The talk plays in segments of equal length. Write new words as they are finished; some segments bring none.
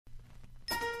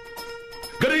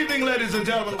evening, ladies and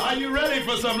gentlemen. Are you ready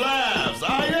for some laughs?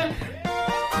 Are you?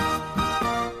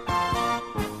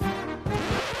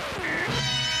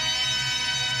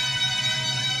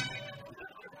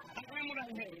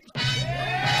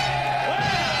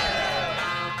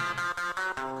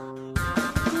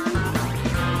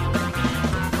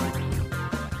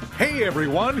 Hey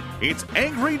everyone, it's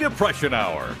Angry Depression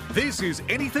Hour. This is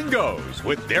Anything Goes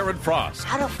with Darren Frost.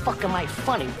 How the fuck am I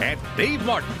funny? And Dave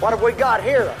Martin. What have we got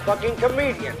here? A fucking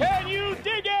comedian. Can you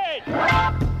dig it?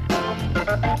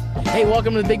 Hey,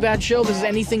 welcome to the Big Bad Show. This is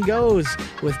Anything Goes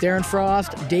with Darren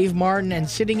Frost, Dave Martin, and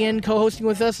sitting in, co-hosting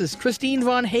with us is Christine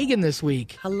Von Hagen this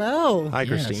week. Hello. Hi,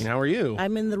 Christine. Yes. How are you?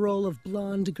 I'm in the role of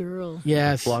blonde girl.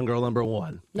 Yes. Blonde girl number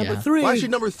one. Number Yeah. 3. Well, actually,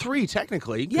 number 3,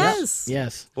 technically. Yes.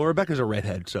 Yes. Well, Rebecca's a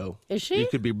redhead, so. Is she? You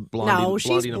could be blondie, No, she's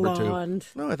blondie number blonde.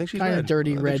 2. No, I think she's Kind red. of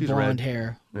dirty I think red she's blonde red.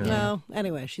 hair. No.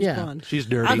 Anyway, she's Yeah. blonde. She's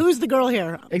dirty. Who's the girl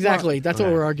here? Exactly. That's what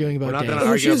Okay. we're arguing about, We're not Dave. gonna Oh,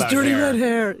 argue she's about dirty hair. red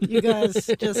hair. You guys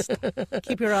just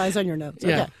keep your eyes on your notes.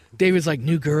 Yeah. Okay. David's like,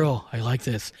 new girl. I like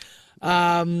this.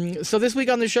 So this week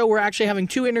on the show, we're actually having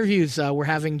 2 interviews. We're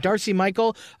having Darcy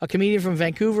Michael, a comedian from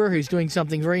Vancouver, who's doing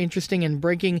something very interesting and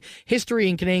breaking history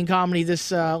in Canadian comedy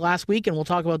this last week, and we'll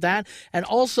talk about that. And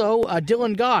also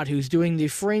Dylan Gott, who's doing the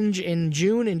Fringe in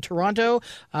June in Toronto,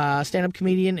 stand-up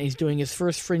comedian. He's doing his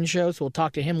first Fringe show, so we'll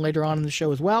talk to him later on in the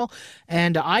show as well.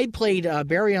 And I played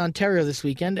Barrie, Ontario this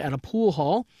weekend at a pool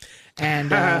hall.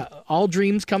 And all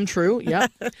dreams come true.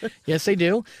 Yep. Yes, they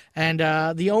do. And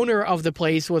the owner of the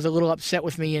place was a little upset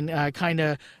with me and kind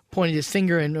of pointed his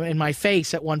finger in my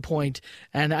face at one point.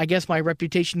 And I guess my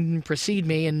reputation didn't precede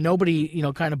me, and nobody,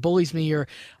 kind of bullies me. Or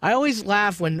I always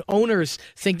laugh when owners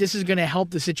think this is going to help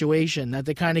the situation, that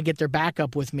they kind of get their back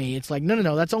up with me. It's like,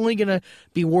 no, that's only going to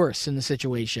be worse in the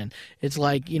situation. It's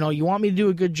like, you want me to do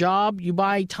a good job, you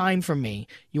buy time from me.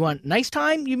 You want nice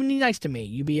time, you be nice to me.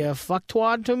 You be a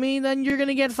fucktwad to me, then you're going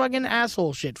to get fucking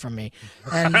asshole shit from me.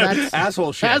 And that's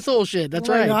Asshole shit. Asshole shit, that's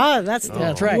Oh my right. God, that's the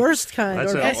That's right. worst kind.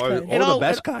 That's or it. best Or- kind. or the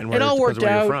best kind. It all worked where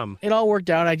out. you're from. It all worked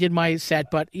out. I did my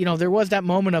set, but there was that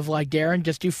moment of like, Darren,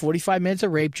 just do 45 minutes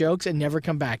of rape jokes and never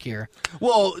come back here.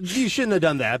 Well, you shouldn't have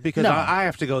done that because No. I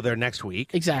have to go there next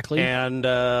week. Exactly. And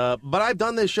but I've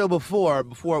done this show before.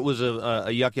 Before it was a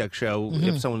yuck yuck show. Mm-hmm.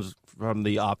 If someone's from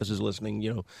the office is listening,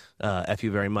 F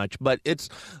you very much. But it's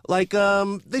like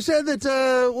they said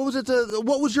that what was it?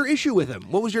 What was your issue with him?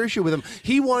 What was your issue with him?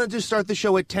 He wanted to start the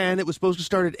show at 10. It was supposed to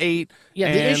start at 8.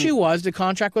 Yeah, the and- issue was the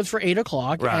contract was for 8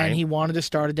 o'clock, Right. and he wanted to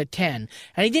start it at 10.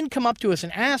 And he didn't come up to us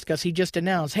and ask us. He just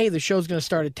announced, hey, the show's going to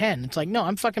start at 10. It's like, no,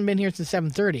 I'm fucking been here since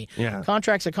 7:30. Yeah.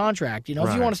 Contract's a contract. If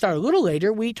Right. you want to start a little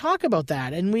later, we talk about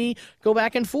that, and we go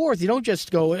back and forth. You don't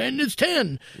just go, and it's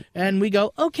 10. And we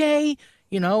go, okay.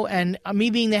 And me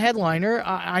being the headliner,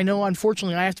 I know,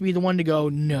 unfortunately, I have to be the one to go,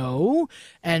 no,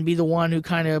 and be the one who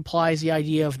kind of applies the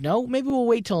idea of, no, maybe we'll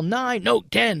wait till 9. No,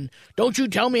 10. Don't you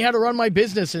tell me how to run my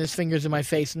business, and his fingers in my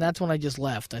face. And that's when I just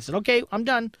left. I said, okay, I'm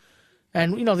done.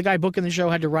 And, the guy booking the show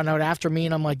had to run out after me,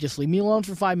 and I'm like, just leave me alone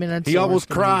for 5 minutes. He or almost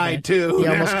it's gonna be cried, bad. too. He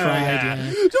almost cried,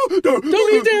 yeah. Don't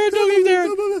leave there, don't leave there.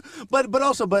 But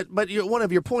one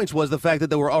of your points was the fact that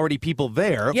there were already people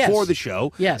there Yes. for the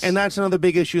show. Yes. And that's another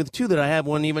big issue, too, that I have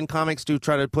when even comics do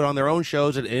try to put on their own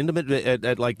shows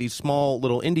at like these small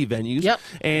little indie venues. Yep.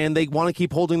 And they want to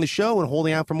keep holding the show and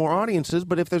holding out for more audiences.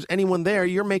 But if there's anyone there,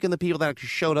 you're making the people that actually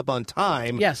showed up on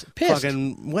time. Yes, pissed.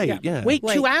 Fucking wait, yeah. Wait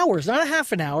Wait. 2 hours, not a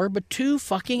half an hour, but 2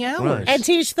 fucking hours. Right. And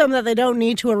teach them that they don't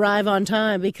need to arrive on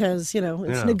time because, it's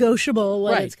Yeah. negotiable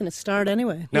when Right. it's going to start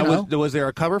anyway. Now, was there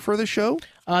a cover for the show?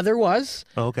 There was.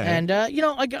 Okay. And,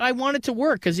 I wanted to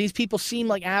work because these people seemed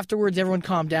like afterwards everyone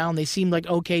calmed down. They seemed like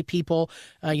okay people,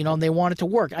 and they wanted to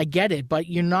work. I get it, but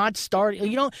you're not starting.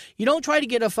 You don't try to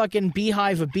get a fucking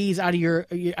beehive of bees out of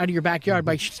your backyard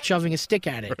by shoving a stick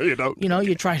at it. You don't.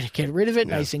 You try to get rid of it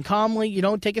nice and calmly. You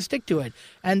don't take a stick to it.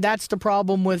 And that's the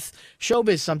problem with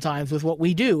showbiz sometimes with what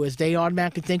we do is they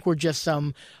automatically think we're just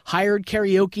some hired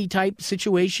karaoke type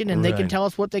situation and they can Right. tell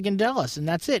us what they can tell us. And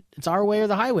that's it. It's our way or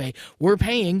the highway. We're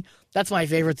paying. That's my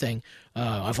favorite thing.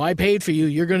 If I paid for you,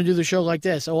 you're going to do the show like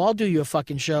this. Oh, I'll do you a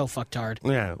fucking show, fucktard.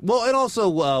 Yeah. Well, and also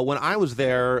when I was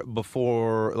there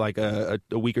before, like a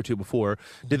week or two before,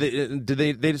 so they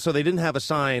didn't have a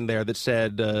sign there that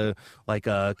said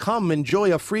come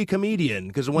enjoy a free comedian,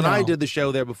 because when I No. did the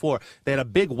show there before, they had a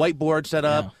big whiteboard set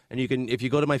up, No. and if you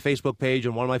go to my Facebook page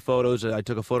and one of my photos, I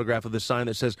took a photograph of the sign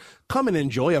that says come and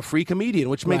enjoy a free comedian,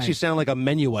 which makes Right. you sound like a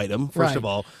menu item first Right. of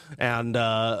all, and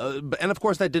of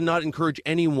course that did not not encourage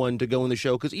anyone to go in the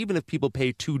show because even if people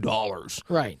pay $2,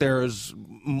 Right. there's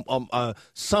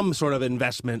some sort of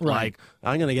investment. Right. Like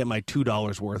I'm going to get my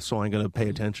 $2 worth, so I'm going to pay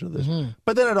attention to this. Mm-hmm.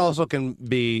 But then it also can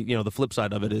be, the flip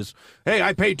side of it is, hey,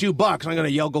 I paid $2. I'm going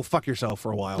to yell, go fuck yourself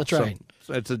for a while. That's right.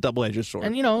 So it's a double-edged sword.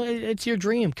 And, it's your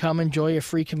dream. Come enjoy a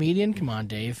free comedian. Come on,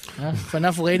 Dave. If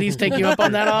enough ladies take you up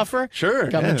on that offer, Sure,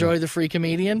 come yeah. enjoy the free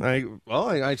comedian.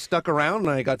 I stuck around and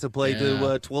I got to play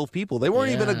to 12 people. They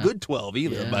weren't even a good 12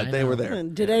 either, Yeah, but I they were know. there.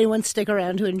 Did anyone stick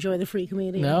around to enjoy the free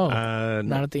comedian? No, No.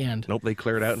 not at the end. Nope, they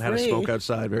cleared out and had a Free. smoke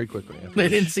outside very quickly. They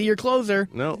didn't see your closer.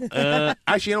 No,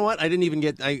 actually, you know what? I didn't even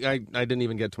get. I didn't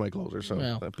even get to my closer, so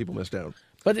Well. people missed out.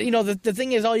 But, the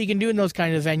thing is, all you can do in those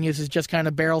kind of venues is just kind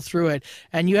of barrel through it.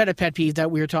 And you had a pet peeve that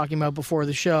we were talking about before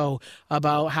the show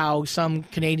about how some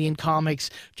Canadian comics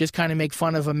just kind of make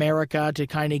fun of America to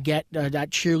kind of get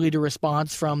that cheerleader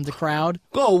response from the crowd.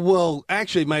 Oh well,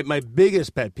 actually, my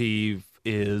biggest pet peeve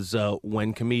is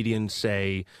when comedians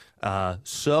say,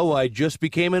 "So I just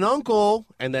became an uncle,"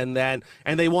 and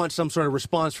they want some sort of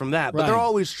response from that. But Right. there are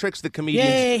always tricks that comedians.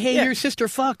 Yay, hey, Yeah. your sister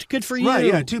fucked. Good for you. Right,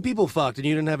 yeah, two people fucked and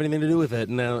you didn't have anything to do with it.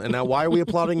 And now why are we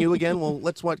applauding you again? Well,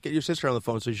 let's get your sister on the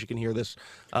phone so she can hear this.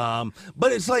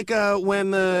 But it's like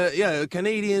when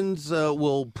Canadians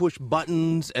will push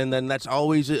buttons, and then that's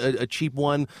always a cheap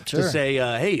one Sure. to say,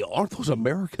 hey, aren't those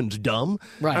Americans dumb?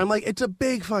 Right. And I'm like, it's a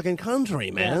big fucking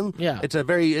country, man. Yeah. It's a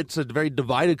very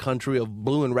divided country of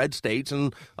blue and red states,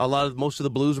 and most of the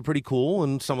blues are pretty cool,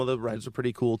 and some of the reds are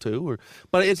pretty cool too.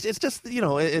 But it's just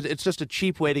it's just a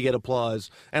cheap way to get applause.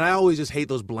 And I always just hate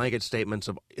those blanket statements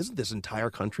of, isn't this entire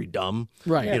country dumb?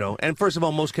 Right. And first of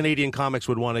all, most Canadian comics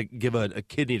would want to give a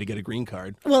kidney to get a green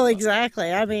card. Well,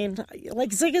 exactly. I mean,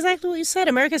 it's like exactly what you said.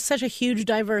 America's such a huge,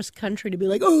 diverse country to be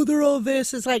like, oh, they're all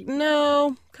this. It's like,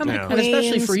 no, come No. to And especially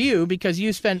Queens. for you, because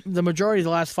you spent the majority of the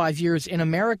last 5 years in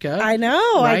America. I know.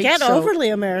 I Right, get so- overly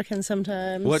American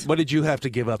sometimes. What did you have to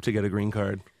give up to get a green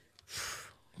card?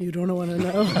 You don't want to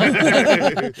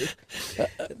know.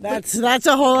 That's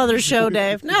a whole other show,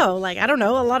 Dave. No, I don't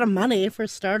know, a lot of money for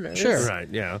starters. Sure. Right,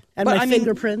 yeah. And But, my I mean,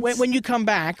 fingerprints. when you come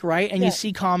back, right, and Yeah. you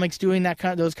see comics doing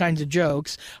those kinds of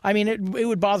jokes, I mean, it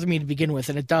would bother me to begin with,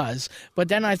 and it does. But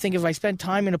then I think if I spent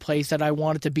time in a place that I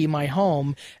wanted to be my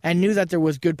home and knew that there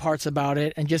was good parts about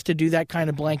it, and just to do that kind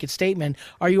of blanket statement,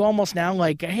 are you almost now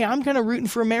like, hey, I'm kind of rooting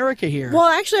for America here? Well,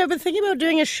 actually, I've been thinking about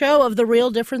doing a show of the real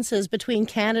differences between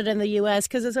Canada and the U.S.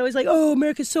 because it's always like, oh,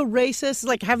 America's so racist. It's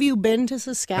like, have you been to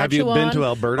Saskatchewan? Have you been to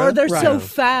Alberta? Or they're so Right.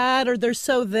 fat, or they're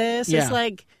so this. Yeah. It's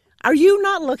like, are you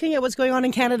not looking at what's going on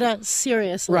in Canada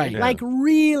seriously? Right. Like,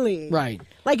 really? Right.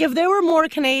 Like, if there were more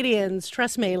Canadians,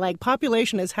 trust me,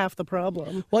 population is half the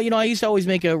problem. Well, I used to always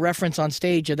make a reference on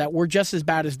stage that we're just as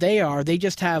bad as they are. They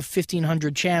just have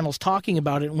 1,500 channels talking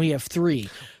about it, and we have 3.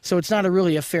 So it's not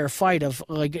really a fair fight of,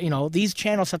 these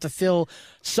channels have to fill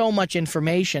so much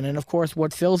information. And, of course,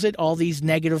 what fills it? All these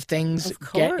negative things Of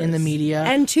course. get in the media.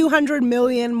 And 200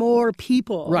 million more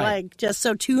people. Right. Just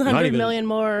so Not 200 even- million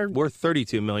more. We're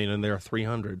 32 million and there are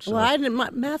 300. So. Well, I didn't.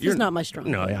 Math is not my strong.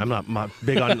 No, point. yeah, I'm not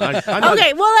big on. I'm not,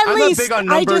 Okay, well, at I'm least not big on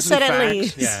I numbers just said and at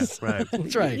facts. least. Yeah, right.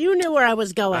 That's right. You knew where I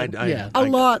was going. Yeah.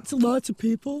 Lots of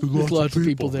people. There's lots of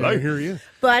people there. I hear you.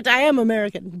 But I am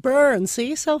American. Burn,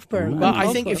 see? Self-burn. Well,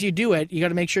 I think if you do it, you got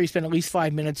to make sure you spend at least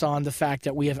 5 minutes on the fact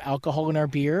that we have alcohol in our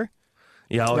beer,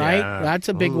 Yeah, oh, right? yeah. That's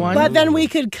a big one. But then we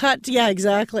could cut, yeah,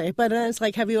 exactly. But it's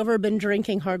like, have you ever been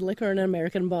drinking hard liquor in an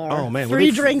American bar? Oh, man, Free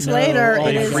look at- drinks No, later, oh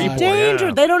it my is God. dangerous.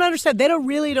 Yeah. They don't understand. They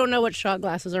really don't know what shot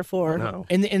glasses are for. No.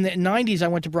 In the 90s, I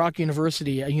went to Brock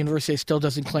University, a university that still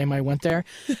doesn't claim I went there,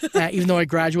 even though I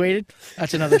graduated.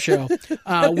 That's another show.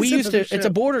 We used to, another it's show. a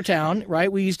border town, right?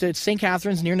 We used to, it's St.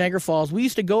 Catharines near Niagara Falls. We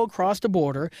used to go across the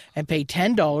border and pay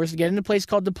 $10 to get in a place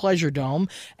called the Pleasure Dome,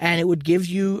 and it would give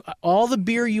you all the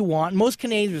beer you want. Most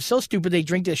Canadians are so stupid, they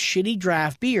drink this shitty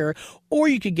draft beer, or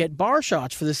you could get bar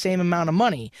shots for the same amount of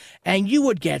money, and you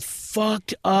would get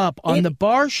fucked up on the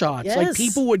bar shots. Like, Yes.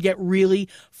 people would get really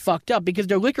fucked up because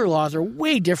their liquor laws are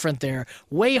way different there,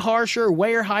 way harsher,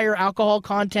 way higher alcohol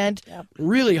content,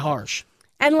 really harsh.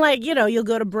 And you'll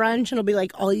go to brunch and it'll be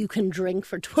like all you can drink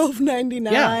for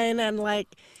 $12.99,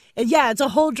 and yeah, it's a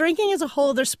whole drinking is a whole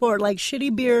other sport. Like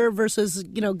shitty beer versus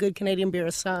good Canadian beer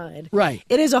aside, Right.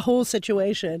 It is a whole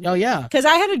situation. Oh, yeah. Because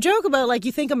I had a joke about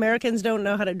you think Americans don't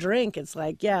know how to drink. It's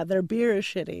like, yeah, their beer is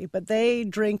shitty, but they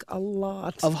drink a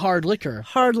lot Of hard liquor.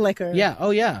 hard liquor. Yeah. Oh,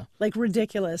 yeah. Like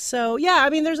ridiculous. So yeah, I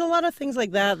mean, there's a lot of things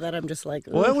like that I'm just like,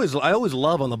 Well, ugh. I always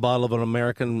love on the bottle of an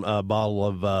American bottle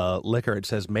of liquor, it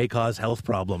says may cause health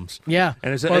problems. Yeah.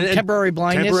 And it's Or temporary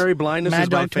blindness. Temporary blindness Mad is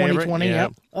my Dog favorite. 2020, yeah.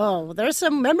 yep. Oh, there's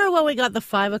some. Remember remember when we got the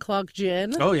 5 o'clock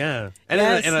gin? Oh, yeah. And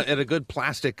Yes. in a good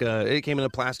plastic, it came in a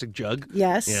plastic jug.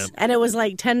 Yes. Yeah. And it was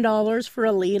like $10 for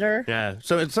a liter. Yeah.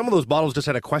 So some of those bottles just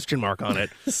had a question mark on it.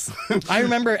 I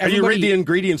remember And you read the everybody,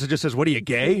 ingredients, it just says, what are you,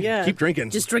 gay? Yeah. Keep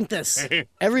drinking. Just drink this.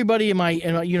 everybody in my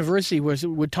university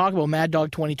would talk about Mad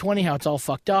Dog 2020, how it's all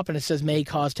fucked up, and it says may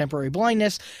cause temporary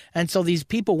blindness. And so these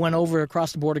people went over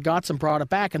across the border, got some, brought it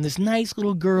back, and this nice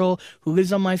little girl who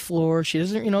lives on my floor, she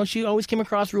doesn't, she always came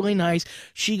across really nice.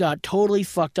 She got totally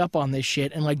fucked up on this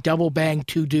shit and like double banged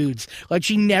 2 dudes. Like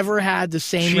she never had the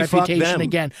same She fucked reputation them.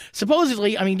 again.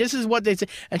 Supposedly, I mean, this is what they say.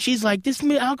 And she's like, this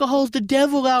alcohol's the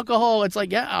devil alcohol. It's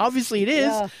like, yeah, obviously it is.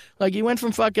 Yeah. Like you went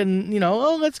from fucking,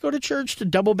 let's go to church to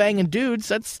double banging dudes.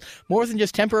 That's more than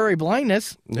just temporary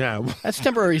blindness. Yeah. That's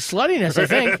temporary sluttiness, I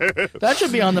think. That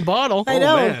should be on the bottle. I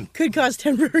know. man. Could cause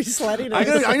temporary sluttiness.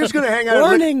 I'm just going to hang out.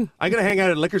 Warning. I'm going to hang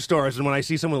out at liquor stores, and when I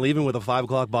see someone leaving with a 5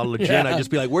 o'clock bottle of gin, Yeah. I just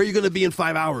be like, "Where are you going to be in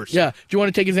 5 hours?" Yeah. Do you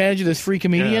want to take advantage of this free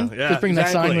comedian? Yeah, Just bring that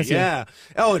sign with you. Yeah.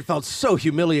 Oh, it felt so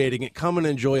humiliating. Come and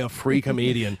enjoy a free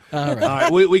comedian. All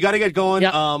right. We got to get going.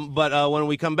 Yep. But when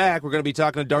we come back, we're going to be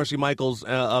talking to Darcy Michaels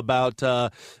about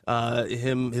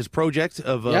his project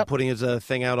of Yep. putting his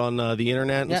thing out on the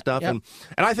internet and Yep, stuff. yep.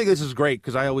 And I think this is great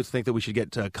because I always think that we should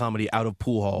get comedy out of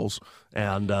pool halls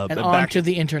and And back onto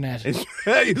the internet. That's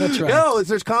right. No,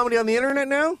 there's comedy on the internet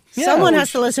now? Yeah, Someone well,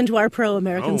 has to listen to our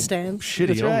pro-American stance. Shitty.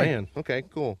 That's Oh, right. man. Okay,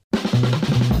 cool.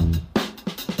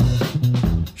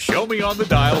 Show me on the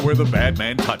dial where the bad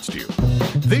man touched you.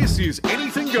 This is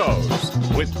Anything Goes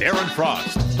with Darren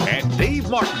Frost and Dave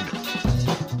Martin.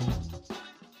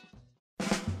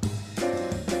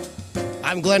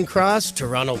 I'm Glenn Cross,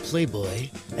 Toronto Playboy,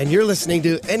 and you're listening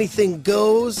to Anything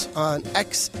Goes on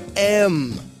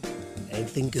XM.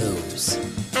 Anything goes.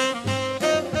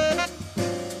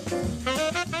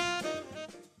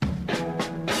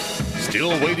 Still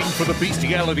waiting for the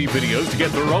bestiality videos to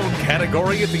get their own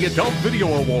category at the Adult Video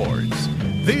Awards.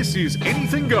 This is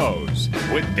Anything Goes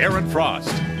with Darren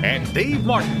Frost and Dave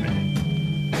Martin.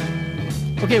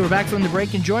 Okay, we're back from the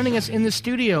break, and joining us in the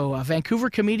studio, Vancouver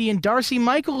comedian Darcy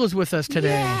Michael is with us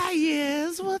today.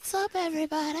 Yes. What's up,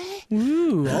 everybody?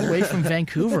 Ooh, all the way from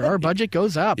Vancouver. Our budget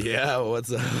goes up. Yeah,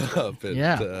 what's up? And,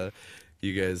 Yeah.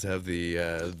 you guys have the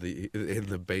in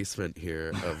the basement here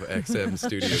of XM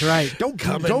Studios. That's right.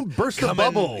 Don't burst the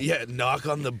bubble. Yeah, knock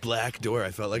on the black door. I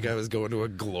felt like I was going to a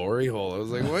glory hole. I was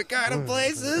like, what kind of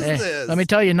place is Hey, this? let me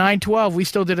tell you, 9/12, we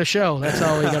still did a show. That's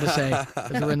all we got to say,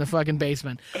 because we're in the fucking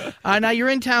basement. Now, you're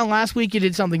in town. Last week, you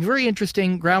did something very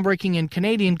interesting, groundbreaking in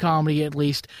Canadian comedy, at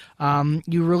least.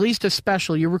 You released a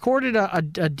special. You recorded a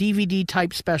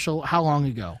DVD-type special how long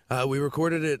ago? We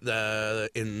recorded it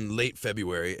in late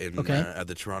February Okay. At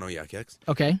the Toronto Yuck Yaks.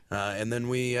 Okay. And then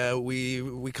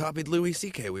we copied Louis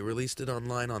C.K. We released it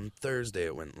online on Thursday.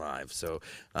 It went live. So,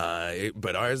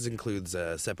 but ours includes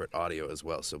separate audio as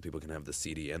well, so people can have the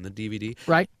CD and the DVD.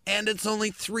 Right. And it's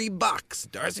only $3.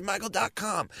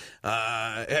 DarcyMichael.com.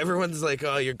 Everyone's like,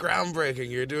 "Oh, you're groundbreaking.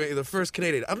 You're doing the first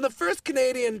Canadian." I'm the first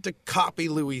Canadian to copy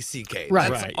Louis C.K. Right.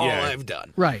 That's Right, all yeah. I've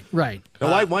done. Right.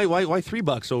 Now, why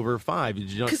 $3 over 5?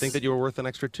 Did you not 'Cause- think that you were worth an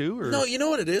extra 2? Or? No, you know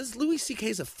what it is? Louis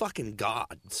C.K.'s a fucking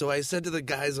god. So I said to the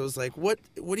guys, I was like, "What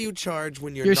do you charge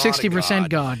when you're You're not 60% a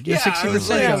God. You're Yeah, I was 60%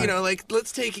 like, God. you know, like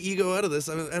let's take ego out of this."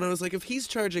 And I was like, if he's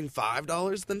charging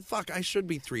 $5, then fuck, I should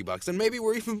be $3, and maybe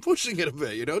we're even pushing it a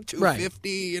bit. You know,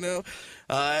 $2.50. You know,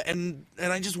 and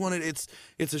I just wanted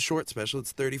it's a short special.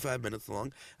 It's 35 minutes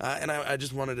long, and I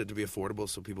just wanted it to be affordable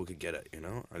so people could get it. You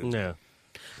know. Yeah.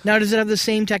 Now, does it have the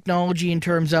same technology in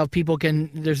terms of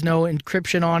there's no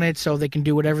encryption on it, so they can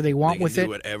do whatever they want They can with do it?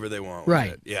 whatever they want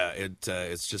Right. with it. Yeah,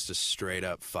 it's just a straight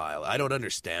up file. I don't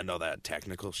understand all that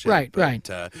technical shit. Right, but,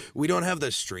 right. We don't have the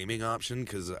streaming option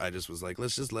because I just was like,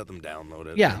 let's just let them download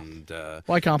it. Yeah. And,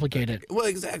 Why complicate it? well,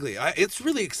 exactly. It's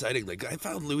really exciting. Like I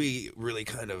found Louis really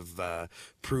kind of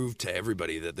proved to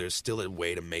everybody that there's still a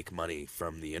way to make money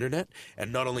from the internet,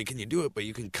 and not only can you do it, but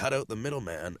you can cut out the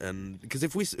middleman. And because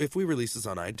if we release this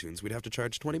on iTunes, we'd have to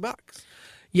charge $20.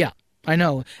 Yeah, I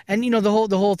know. And, the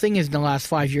whole thing is in the last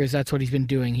 5 years, that's what he's been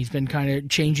doing. He's been kind of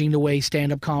changing the way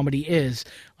stand-up comedy is.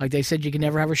 Like they said, you can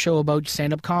never have a show about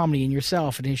stand-up comedy and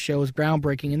yourself, and his show is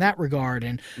groundbreaking in that regard.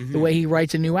 And the way he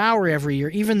writes a new hour every year,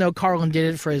 even though Carlin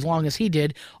did it for as long as he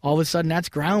did, all of a sudden that's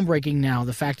groundbreaking now,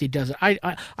 the fact he does it.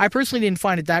 I personally didn't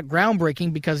find it that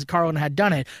groundbreaking because Carlin had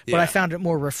done it, but I found it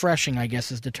more refreshing, I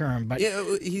guess is the term. But Yeah,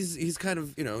 he's kind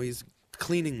of, he's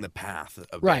cleaning the path a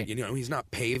bit. Right. He's not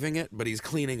paving it, but he's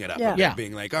cleaning it up. Yeah. A bit, Yeah.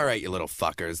 being like, all right, you little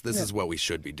fuckers, this is what we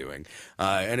should be doing.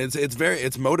 And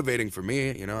it's motivating for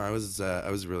me. I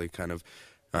was really kind of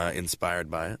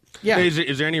inspired by it. Yeah.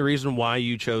 Is there any reason why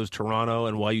you chose Toronto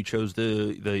and why you chose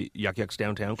the Yuck Yucks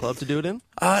Downtown Club to do it in?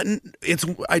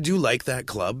 I do like that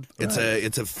club. It's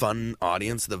a fun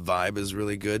audience. The vibe is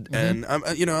really good, and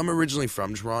I'm originally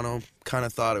from Toronto. Kind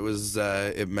of thought it was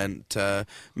it meant a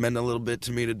little bit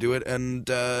to me to do it, and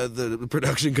the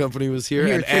production company was here,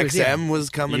 and XM was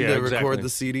coming to record the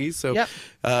CD. So,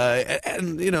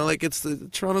 and like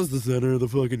Toronto's the center of the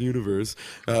fucking universe.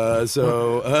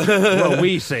 Well,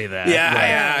 we say that.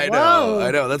 Yeah, I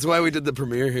know. That's why we did the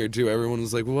premiere here too. Everyone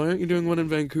was like, "Well, why aren't you doing one in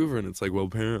Vancouver?" And it's like, well,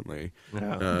 apparently, we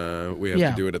have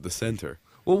to do it at the center.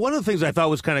 Well, one of the things I thought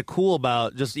was kind of cool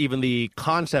about just even the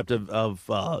concept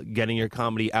of getting your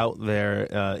comedy out there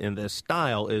in this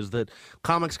style is that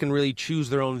comics can really choose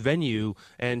their own venue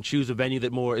and choose a venue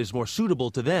that is more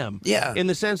suitable to them. Yeah. In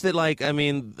the sense that,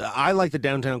 I like the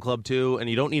Downtown Club too, and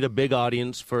you don't need a big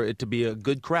audience for it to be a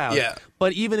good crowd. Yeah.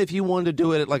 But even if you wanted to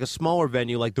do it at like a smaller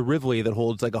venue like the Rivoli that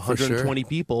holds like 120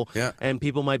 people, and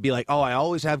people might be like, oh, I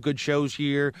always have good shows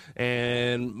here,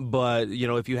 but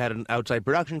if you had an outside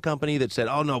production company that said,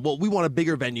 oh no, well, we want a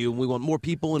bigger venue and we want more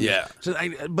people,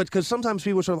 but because sometimes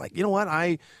people are sort of like, you know what,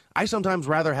 I sometimes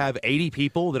rather have 80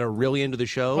 people that are really into the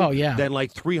show than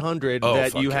like 300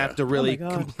 that you have to really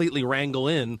completely wrangle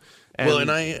in.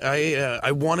 And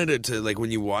I wanted it to, like,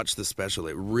 when you watch the special,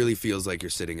 it really feels like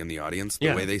you're sitting in the audience.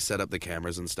 The way they set up the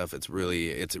cameras and stuff, it's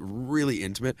really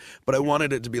intimate. But I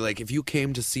wanted it to be like, if you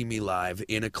came to see me live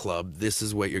in a club, this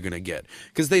is what you're going to get.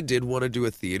 Because they did want to do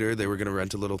a theater. They were going to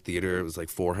rent a little theater. It was like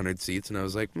 400 seats. And I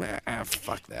was like,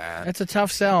 fuck that. That's a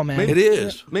tough sell, man. It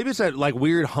is. Maybe it's that, like,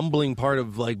 weird, humbling part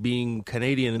of, like, being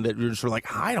Canadian and that you're just sort of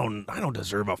like, I don't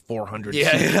deserve a 400 seat.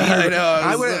 I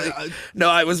know.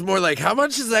 I was more like, how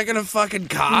much is that going to fucking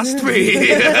cost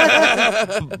me?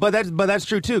 but that's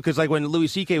true too, because like when Louis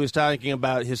C.K. was talking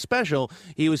about his special,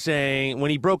 he was saying when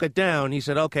he broke it down, he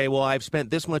said, okay, well, I've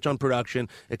spent this much on production,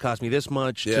 it cost me this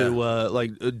much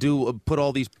to put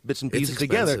all these bits and pieces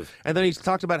together, and then he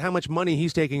talked about how much money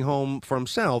he's taking home for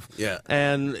himself,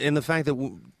 and in the fact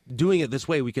that doing it this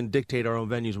way, we can dictate our own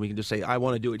venues, and we can just say, I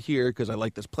want to do it here because I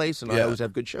like this place, and I always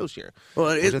have good shows here. Well,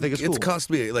 I think it's cool.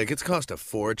 It's cost a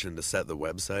fortune to set the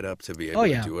website up to be able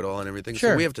to do it all and everything.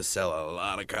 Sure. So we have to sell a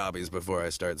lot of copies before I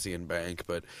start seeing bank.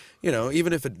 But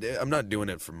even if I'm not doing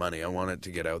it for money, I want it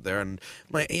to get out there. And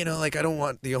I don't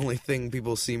want the only thing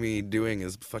people see me doing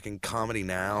is fucking Comedy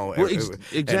Now and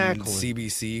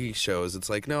CBC shows. It's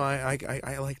like, no,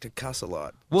 I like to cuss a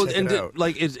lot. Well, Check and it out.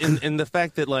 in the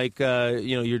fact that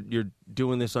you're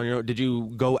doing this on your own, did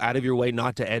you go out of your way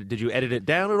not to edit? Did you edit it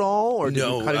down at all, or did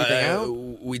you cut anything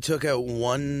out? We took out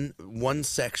one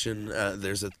section.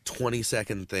 There's a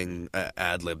 20-second thing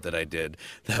ad lib that I did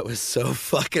that was so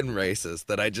fucking racist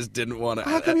that I just didn't want to.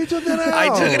 How come you took that out? I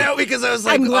took it out because I was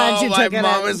like, my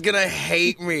mom is gonna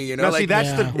hate me. Now, see,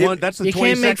 that's the one. That's the you 20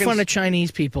 can't make seconds. fun of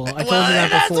Chinese people. I told you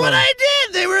that that's before. what I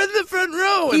did. They were in the front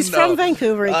row. He's from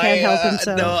Vancouver. He can't help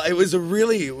himself. No, it was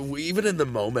even in the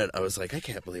moment, I was like, I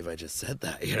can't believe I just said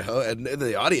that, and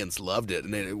the audience loved it.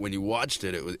 And when you watched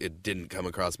it, it didn't come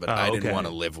across, but I didn't want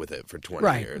to live with it for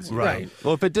 20 years. Right.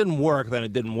 Well, if it didn't work, then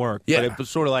it didn't work. Yeah. But it was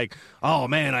sort of like, oh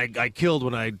man, I killed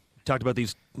when I talked about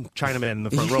these Chinamen in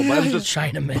the front row. But I'm just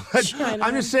Chinamen.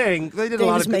 I'm just saying they did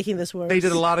making this worse. They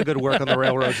did a lot of good work on the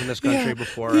railroads in this country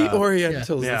before. The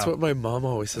Orientals. That's what my mom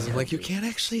always says. I'm like, you can't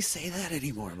actually say that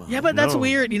anymore, Mom. Yeah, but that's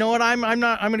weird. You know what? I'm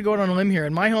going to go out on a limb here.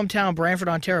 In my hometown, Brantford,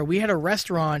 Ontario, we had a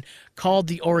restaurant called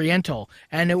the Oriental,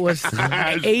 and it was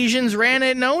Asians ran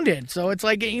it and owned it. So it's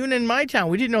like even in my town,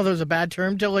 we didn't know there was a bad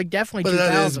term till like definitely 2000s.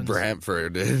 That is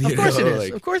Brantford. Of course it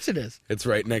is. Of course it is. It's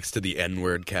right next to the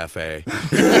N-word cafe.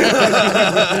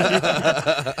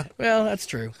 Well, that's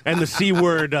true. And the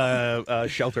C-word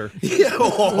shelter.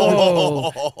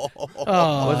 Oh,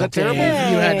 was that terrible?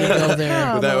 Dave, you had to go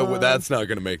there. But that's not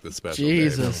going to make the special.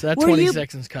 Jesus, that Were 20 you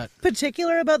seconds cut.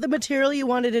 particular about the material you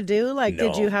wanted to do? Like, No.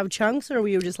 did you have chunks, or were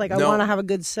you just like, I want to have a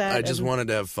good set? I just wanted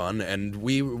to have fun, and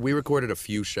we recorded a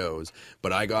few shows.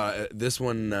 But I got this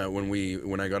one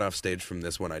when I got off stage from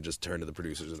this one, I just turned to the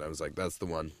producers and I was like, "That's the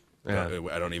one." Yeah.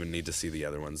 I don't even need to see the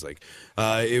other ones. Like,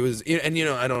 it was, and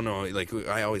I don't know. Like,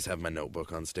 I always have my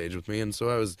notebook on stage with me, and so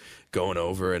I was going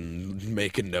over and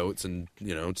making notes and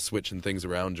switching things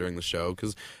around during the show.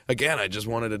 Because again, I just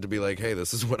wanted it to be like, hey,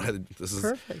 this is what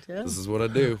I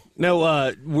do.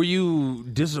 Now, were you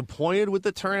disappointed with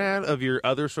the turnout of your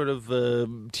other sort of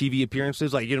TV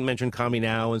appearances? Like you didn't mention Comedy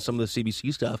Now and some of the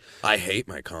CBC stuff. I hate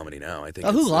my Comedy Now. I think.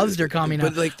 Who loves their Comedy Now?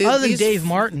 But like, other than Dave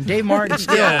Martin. Dave Martin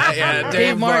still. Yeah,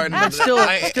 Dave Martin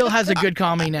still has a good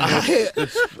Comedy Now.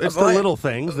 It's the little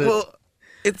things.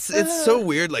 It's so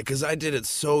weird, like, because I did it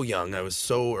so young. I was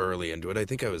so early into it. I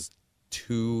think I was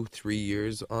 2-3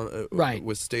 years on right.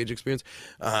 with stage experience,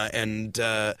 and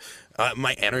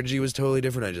my energy was totally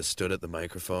different. I just stood at the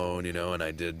microphone, and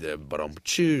I did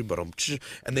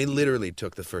and they literally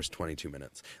took the first 22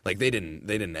 minutes. Like they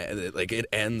didn't like it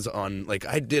ends on like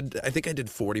I think I did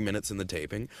 40 minutes in the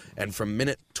taping, and from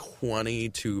minute 20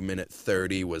 to minute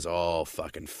 30 was all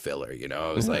fucking filler.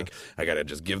 I was like, I gotta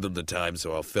just give them the time,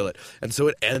 so I'll fill it. And so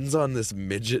it ends on this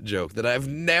midget joke that I've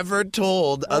never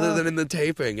told other than in the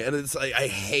taping, and it's like I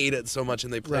hate it so much,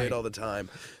 and they play it all the time.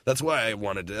 That's why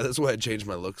I changed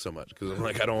my look so much, because I'm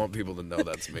like, I don't want people to know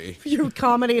that's me. Your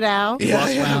comedy now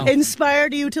Wow.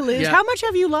 inspired you to lose. Yeah. How much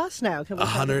have you lost now?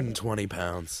 120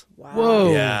 pounds. Wow.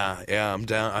 Whoa. Yeah, I'm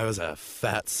down. I was a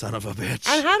fat son of a bitch.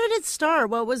 And how did it start?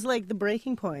 What was like the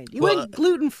breaking point? You went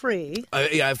gluten free.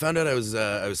 I found out I was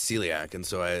celiac, and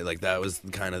so that was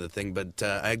kind of the thing. But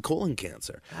I had colon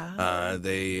cancer. Tell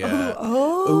me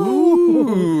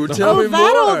that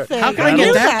more. old thing. How can I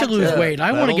get that to lose weight?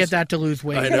 I want to get that to lose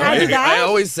weight. I know. Can I do that? I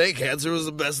always say cancer was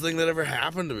the best thing that ever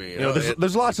happened to me.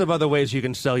 There's lots of other ways you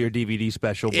can sell your DVD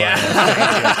special. Yeah.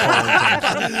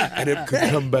 And it could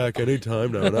come back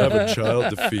anytime now, and I have a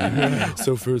child to feed.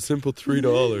 So for a simple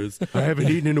 $3, I haven't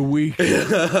eaten in a week. I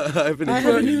haven't I eaten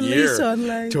have a in new a year. lease on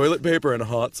life. Toilet paper and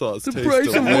hot sauce The taste price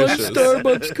of one delicious.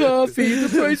 Starbucks coffee. The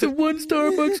price of one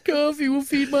Starbucks coffee will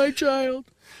feed my child.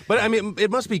 But I mean,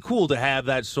 it must be cool to have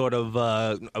that sort of.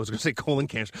 I was going to say colon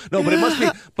cancer. No, but it must be.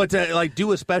 But to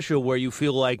do a special where you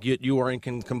feel like you are in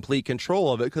complete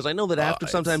control of it, because I know that after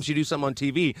sometimes you do something on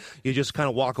TV, you just kind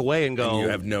of walk away and go. And you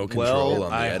have no control well, on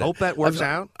the I edit. hope that works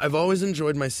out. I've always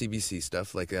enjoyed my CBC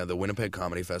stuff. Like the Winnipeg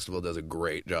Comedy Festival does a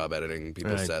great job editing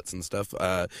people's sets and stuff.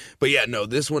 But yeah, no,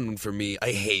 this one for me,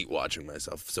 I hate watching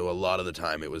myself. So a lot of the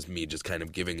time it was me just kind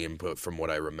of giving input from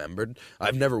what I remembered.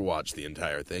 I've never watched the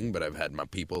entire thing, but I've had my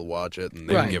people watch it, and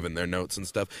they've given their notes and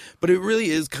stuff. But it really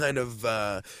is kind of,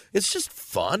 it's just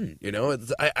fun,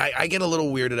 I get a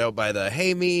little weirded out by the,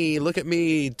 hey, me, look at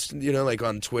me, like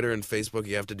on Twitter and Facebook,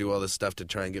 you have to do all this stuff to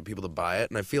try and get people to buy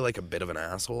it. And I feel like a bit of an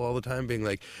asshole all the time, being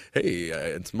like, hey,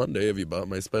 it's Monday, have you bought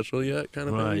my special yet? Kind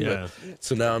of thing. Yeah. But,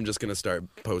 so now I'm just going to start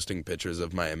posting pictures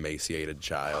of my emaciated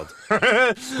child.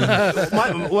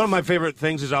 One of my favorite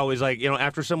things is always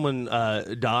after someone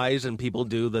dies and people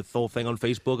do the whole thing on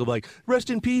Facebook of like, rest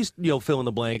in peace, fill in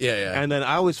the blank. Yeah. And then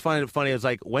I always find it funny. It's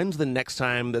like, when's the next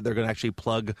time that they're going to actually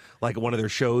plug like one of their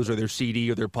shows or their CD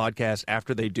or their podcast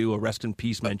after they do a rest in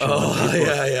peace mention? Oh,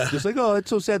 yeah. Just like, oh, it's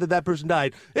so sad that person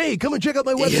died. Hey, come and check out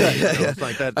my website. It's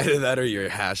like that. Either that or you're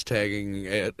hashtagging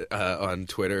it on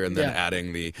Twitter and then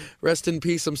adding the rest in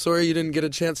peace. I'm sorry you didn't get a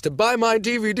chance to buy my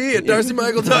DVD at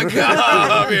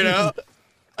DarcyMichael.com,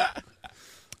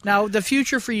 Now, the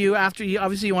future for you, after you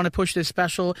obviously want to push this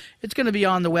special, it's going to be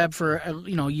on the web for a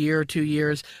year or 2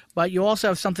 years, but you also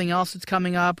have something else that's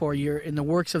coming up, or you're in the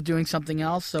works of doing something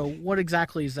else. So what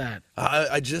exactly is that?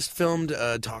 I just filmed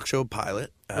a talk show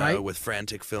pilot with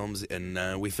Frantic Films,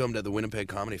 and we filmed at the Winnipeg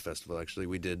Comedy Festival. Actually,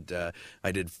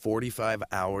 I did 45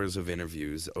 hours of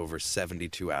interviews over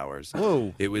 72 hours.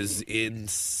 Whoa! It was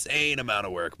insane amount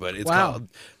of work, but it's called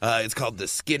The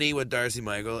Skinny with Darcy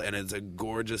Michael, and it's a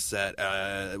gorgeous set.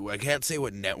 I can't say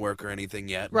what network or anything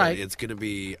yet, but it's gonna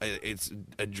be it's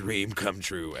a dream come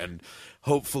true, and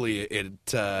hopefully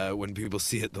when people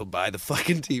see it, they'll buy the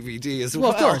fucking DVD as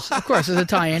well. Well, of course, as a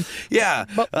tie-in. Yeah.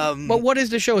 But what is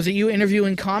the show? Is it you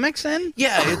interviewing comics then?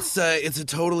 Yeah, it's a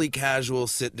totally casual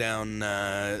sit down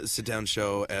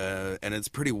show, and it's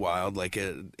pretty wild. Like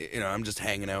I'm just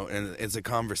hanging out, and it's a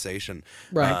conversation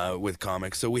with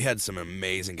comics. So we had some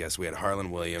amazing guests. We had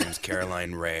Harlan Williams,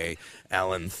 Caroline Ray,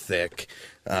 Alan Thicke,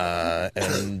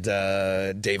 and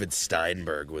David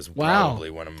Steinberg was probably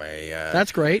one of my.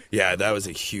 That's great. Yeah, that was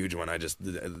a huge one. I just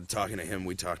talking to him.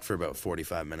 We talked for about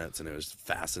 45 minutes, and it was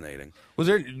fascinating.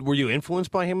 Were you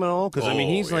influenced by him at all? Because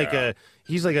he's like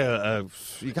a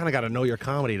you kind of got to know your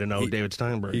comedy to know David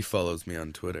Steinberg. He follows me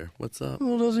on Twitter. What's up?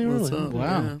 Well, does he really? What's up?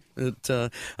 Wow.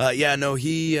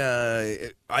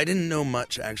 I didn't know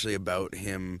much actually about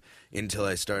him until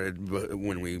I started,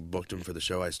 when we booked him for the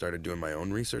show, I started doing my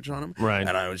own research on him. Right.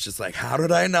 And I was just like, how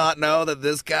did I not know that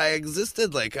this guy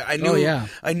existed? Like, I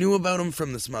knew about him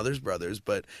from the Smothers Brothers,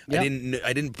 but I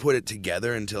didn't put it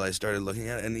together until I started looking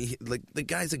at it. And the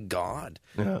guy's a god.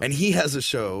 Yeah. And he has a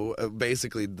show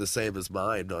basically the same as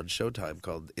mine on Showtime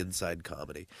called Inside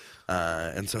Comedy.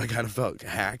 And so I kind of felt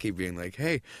hacky being like,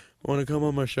 hey, want to come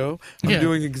on my show? I'm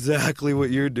doing exactly what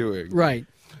you're doing. Right.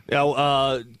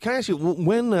 Now, can I ask you,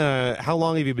 how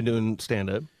long have you been doing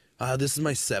stand-up? This is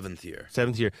my 7th year.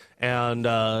 7th year. And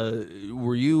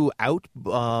were you out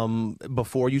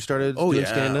before you started doing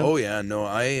stand-up? Oh, yeah. No,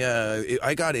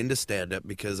 I got into stand-up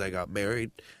because I got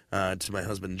married to my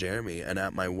husband, Jeremy. And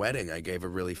at my wedding, I gave a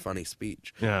really funny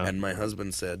speech. Yeah. And my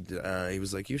husband said, he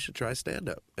was like, you should try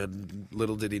stand-up. And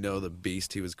little did he know the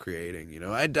beast he was creating. You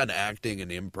know, I'd done acting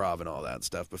and improv and all that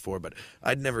stuff before, but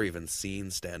I'd never even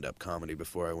seen stand-up comedy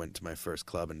before I went to my first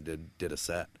club and did a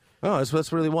set. Oh,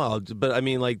 that's really wild. But I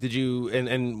mean, like, did you?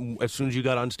 And as soon as you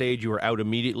got on stage, you were out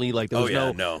immediately. Like, there was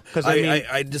no. Because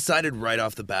I decided right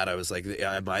off the bat, I was like,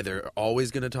 I'm either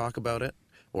always going to talk about it,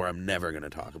 or I'm never going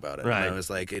to talk about it. Right. And I was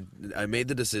like, I made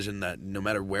the decision that no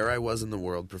matter where I was in the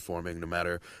world performing, no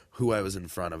matter who I was in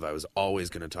front of, I was always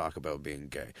going to talk about being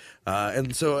gay.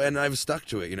 And I've stuck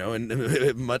to it, you know,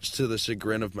 and much to the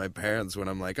chagrin of my parents when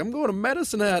I'm like, I'm going to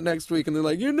Medicine Hat next week, and they're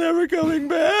like, you're never coming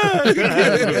back.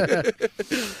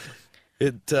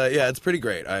 It's pretty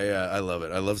great. I love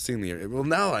it. I love seeing well,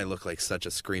 now I look like such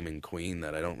a screaming queen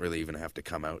that I don't really even have to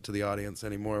come out to the audience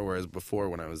anymore. Whereas before,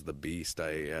 when I was the Beast,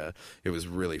 it was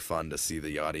really fun to see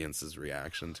the audience's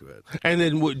reaction to it. And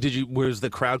then was the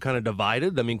crowd kind of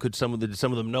divided? I mean, did some of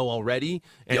them know already?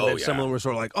 And then some of them were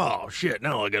sort of like, oh shit,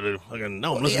 now I'm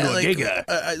listening to a gay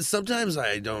guy. Sometimes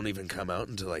I don't even come out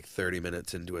until like 30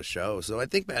 minutes into a show. So I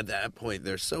think at that point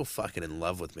they're so fucking in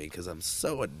love with me because I'm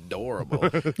so adorable.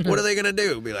 What are they gonna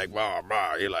do? Be like, well,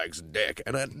 he likes dick,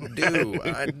 and I do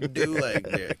like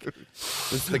dick.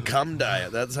 It's the cum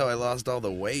diet. That's how I lost all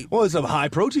the weight. Well, it's a high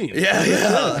protein. Yeah,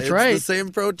 that's right. It's the same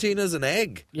protein as an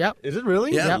egg. Yep. Is it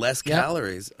really? Yeah, less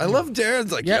calories. I love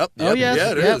Darren's like, yep, it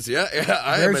is. Yeah,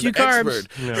 I am an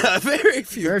expert. Very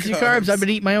few carbs. I've been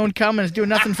eating my own cum, and it's doing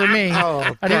nothing for me.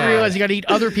 I didn't realize you got to eat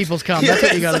other people's cum. That's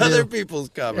what you got to do. Other people's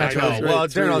cum. That's right. Well,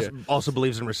 Darren also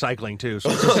believes in recycling too, so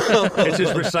it's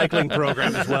his recycling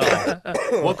program as well.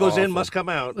 What goes in must come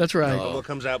out. That's right. What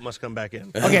comes out must come back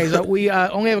in. Okay, so we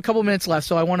only have a couple minutes left,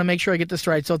 so I want to make sure I get this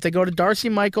right. So if they go to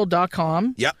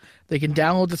DarcyMichael.com, yep, they can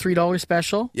download the $3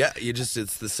 special. Yeah,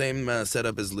 it's the same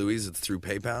setup as Louis. It's through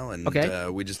PayPal,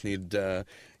 and we just need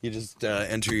you just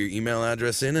enter your email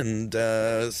address in and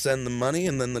send the money,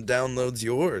 and then the download's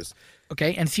yours.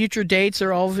 Okay, and future dates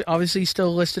are obviously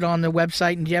still listed on the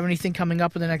website. And do you have anything coming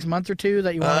up in the next month or two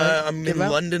that you want to I'm in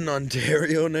London,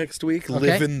 Ontario next week,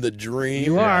 living the dream.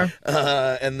 You are.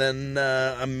 And then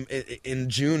I'm in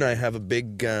June. I have a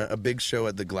big show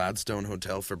at the Gladstone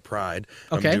Hotel for Pride.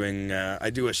 Okay. I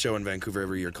do a show in Vancouver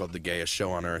every year called The Gayest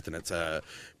Show on Earth, and it's a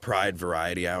Pride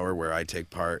variety hour where I take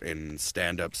part in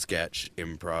stand-up, sketch,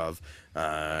 improv,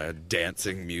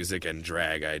 dancing, music, and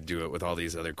drag. I do it with all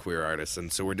these other queer artists,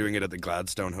 and so we're doing it at the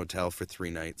Gladstone Hotel for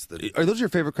 3 nights. Are those your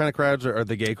favorite kind of crowds, or are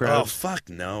the gay crowds? Oh fuck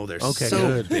no, they're okay, so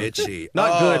good. bitchy.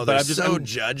 Not good, but I'm just so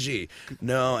judgy.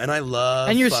 No, and I love.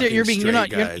 And you're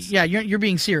guys. You're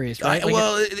being serious, right?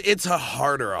 It's a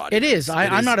harder audience. It is.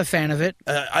 I'm not a fan of it.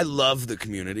 I love the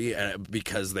community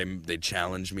because they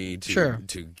challenge me to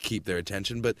keep their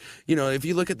attention. But if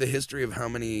you look at the history of how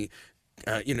many.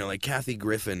 Like Kathy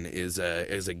Griffin is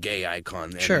a gay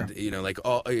icon,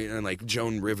 and like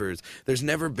Joan Rivers. There's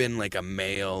never been like a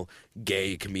male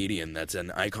gay comedian that's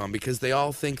an icon because they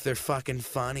all think they're fucking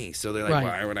funny. So they're like,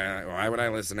 why would I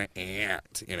listen to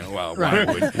Ant? Why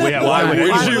would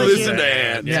you listen to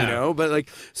Ant? Yeah. But like,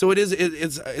 so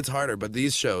it's harder. But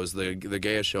these shows, the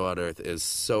Gayest Show on Earth, is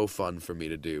so fun for me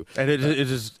to do. And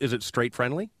is it straight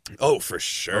friendly? Oh, for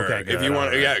sure. Okay, if you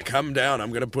want, come down.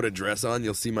 I'm gonna put a dress on.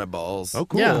 You'll see my balls. Oh,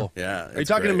 cool. Yeah. Are you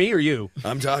talking to me or you?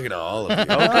 I'm talking to all of you.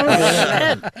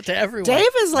 To everyone. Dave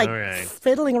is like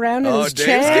fiddling around in his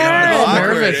Dave's chair. getting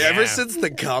awkward. Nervous. Ever since the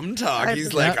cum talk,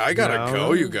 he's like, I gotta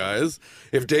go, you guys.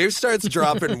 If Dave starts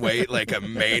dropping weight like a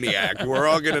maniac, we're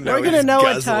all gonna know. We're gonna know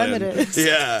guzzling. what time it is.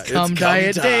 Yeah, Cum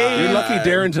diet Dave. You're lucky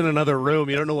Darren's in another room.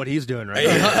 You don't know what he's doing right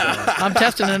now. I'm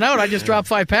testing it out. I just dropped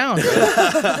 5 pounds.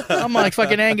 I'm like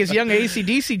fucking Angus Young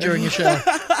AC/DC during your show.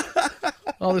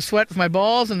 All the sweat from my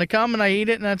balls and the cum, and I eat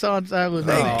it, and that's all. That was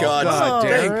Thank God,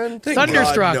 Darren. Thank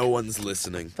Thunderstruck. God no one's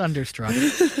listening. Thunderstruck.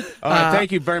 All right,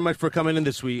 thank you very much for coming in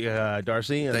this week,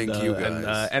 Darcy. And, Thank you,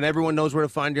 guys. And everyone knows where to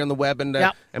find you on the web and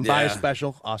buy a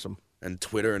special. Awesome. And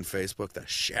Twitter and Facebook, the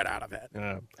shit out of it.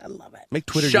 I love it. Make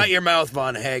Twitter. Shut your mouth,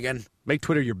 Von Hagen. Make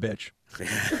Twitter your bitch.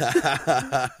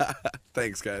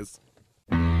 Thanks, guys.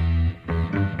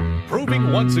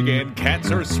 Proving once again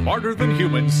cats are smarter than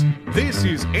humans, this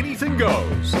is Anything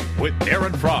Goes with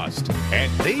Darren Frost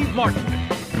and Dave Martin.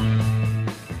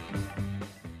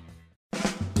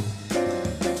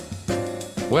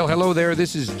 Well, hello there.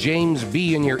 This is James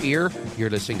B. in your ear. You're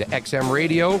listening to XM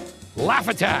Radio, Laugh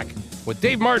Attack with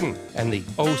Dave Martin and the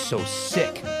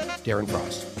oh-so-sick Darren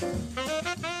Frost.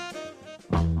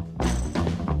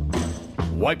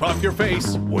 Wipe off your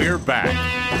face. We're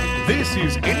back. This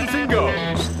is Anything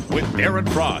Goes with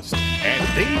Darren Frost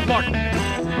and Dave Martin.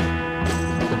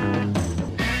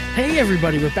 Hey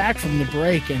everybody, we're back from the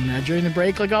break, and during the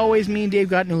break, like always, me and Dave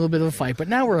got in a little bit of a fight, but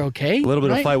now we're okay. A little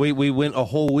bit right? of fight. We went a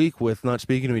whole week with not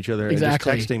speaking to each other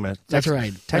Exactly. and just texting. That's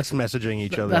right. Text messaging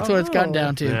each other. That's what it's gotten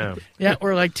down to. Yeah,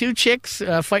 we're like two chicks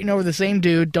fighting over the same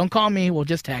dude. Don't call me, we'll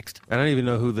just text. I don't even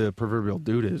know who the proverbial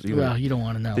dude is. Either. Well, you don't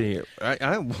want to know.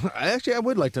 I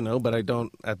would like to know, but I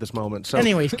don't at this moment. So,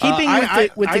 anyways, keeping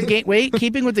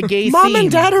with the gay Mom theme.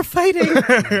 and Dad are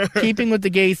fighting. Keeping with the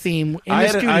gay theme in the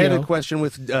studio. I had a question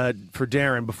for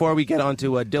Darren before we get on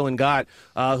to Dylan Gott,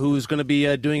 who's going to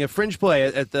be doing a fringe play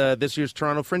at this year's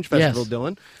Toronto Fringe Festival.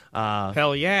 Yes. Dylan.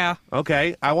 Hell yeah.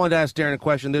 Okay, I wanted to ask Darren a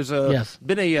question. There's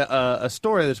been a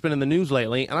story that's been in the news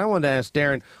lately, and I wanted to ask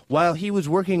Darren, while he was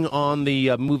working on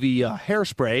the movie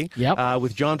Hairspray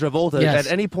with John Travolta, at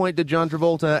any point did John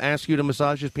Travolta ask you to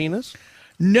massage his penis?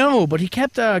 No, but he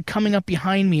kept coming up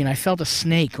behind me, and I felt a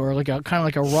snake or like a kind of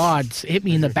like a rod hit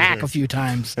me in the back a few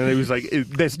times. And he was like,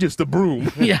 "That's just a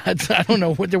broom." Yeah, I don't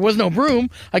know. There was no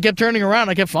broom. I kept turning around.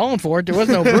 I kept falling for it. There was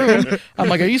no broom. I'm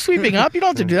like, "Are you sweeping up? You don't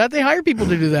have to do that. They hire people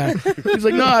to do that." He's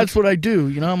like, "No, that's what I do."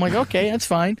 You know, I'm like, "Okay, that's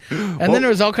fine." And then there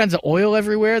was all kinds of oil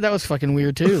everywhere. That was fucking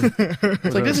weird too.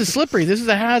 It's like, this is slippery. This is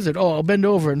a hazard. Oh, I'll bend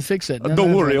over and fix it.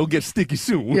 Don't worry, it'll get sticky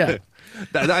soon. Yeah.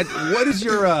 What is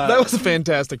your... That was a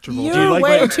fantastic Travolta. You're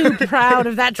way too proud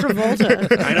of that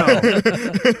Travolta. I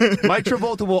know. My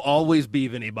Travolta will always be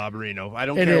Vinnie Barbarino. I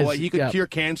don't care what. He could cure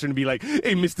cancer and be like,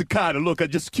 "Hey, Mr. Carter, look, I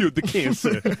just cured the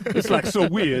cancer." It's like so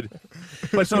weird.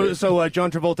 But so John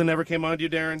Travolta never came on to you,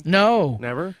 Darren? No.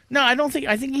 Never? No, I don't think.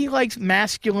 I think he likes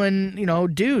masculine,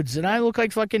 dudes, and I look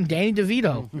like fucking Danny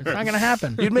DeVito. It's not going to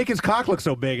happen. You'd make his cock look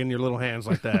so big in your little hands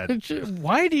like that.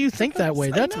 Why do you think that way?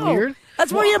 That's weird.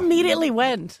 That's where you immediately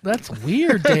went. That's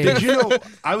weird, Dave. Did you know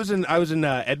I was in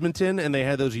Edmonton, and they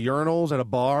had those urinals at a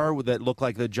bar that looked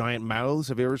like the giant mouths.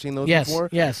 Have you ever seen those before?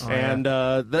 Yes. And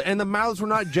the mouths were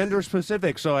not gender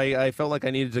specific, so I felt like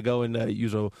I needed to go and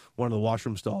use one of the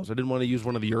washroom stalls. I didn't want to use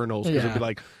one of the urinals because it'd be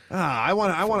like, I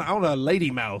want a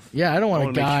lady mouth. I don't want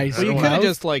a guy's. Well, you could have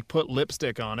just put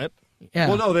lipstick on it. Yeah.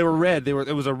 Well, no, they were red. It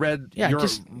was a red,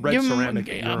 just red give ceramic.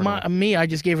 Me, I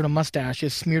just gave it a mustache.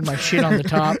 Just smeared my shit on the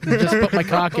top and just put my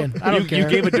cock in. I don't care. You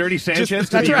gave a dirty Sanchez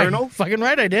to that's the right. urinal? Fucking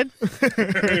right, I did.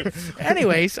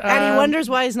 Anyways. And he wonders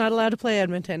why he's not allowed to play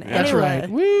Edmonton. That's anyway. right.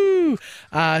 Woo!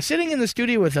 Sitting in the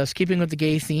studio with us, keeping with the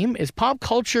gay theme, is pop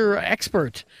culture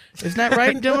expert. Isn't that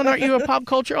right, Dylan? Aren't you a pop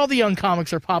culture? All the young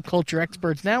comics are pop culture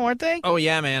experts now, aren't they? Oh,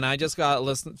 yeah, man. I just got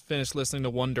finished listening to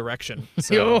One Direction.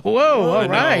 So whoa, all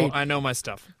right. I know my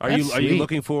stuff. Are you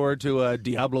looking forward to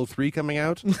Diablo 3 coming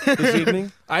out this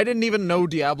evening? I didn't even know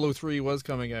Diablo 3 was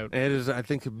coming out. It is. I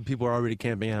think people are already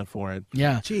camping out for it.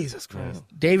 Yeah. Jesus Christ.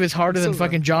 Dave is harder than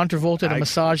fucking John Travolta at a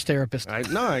massage therapist. I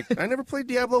never played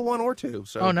Diablo 1 or 2.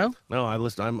 So. Oh, no? No, I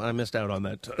missed out on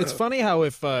that. It's funny how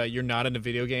if you're not into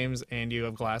video games and you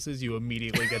have glasses, you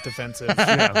immediately get defensive.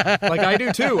 Yeah. Like, I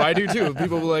do too.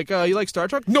 People will be like, you like Star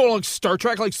Trek? No, I like Star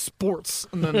Trek, I like sports.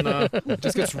 And then it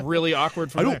just gets really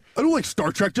awkward from there. I don't like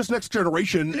Star Trek, just Next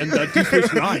Generation and Deep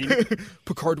Space Nine.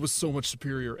 Picard was so much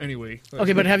superior anyway.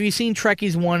 Okay, but have you seen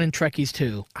Trekkies 1 and Trekkies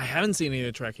 2? I haven't seen any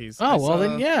of the Trekkies. Oh, well,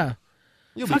 then, yeah.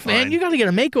 You'll Fuck, be fine. man, you got to get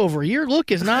a makeover. Your look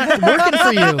is not working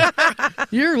for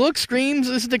you. Your look screams,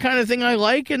 this is the kind of thing I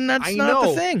like, and that's not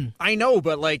the thing. I know,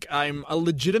 but, I'm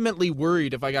legitimately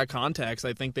worried if I got contacts.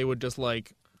 I think they would just,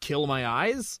 kill my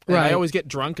eyes. And I always get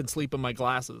drunk and sleep in my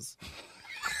glasses.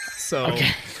 So, okay.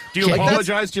 Do you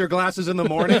apologize to your glasses in the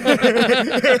morning?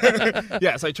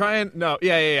 Yes, I try and... No,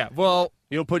 yeah. Well...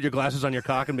 You don't put your glasses on your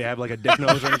cock and have a dick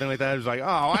nose or anything like that? It's like,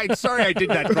 sorry I did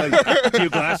that to your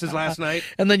glasses last night.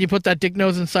 And then you put that dick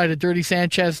nose inside a dirty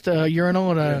Sanchez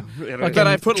urinal and that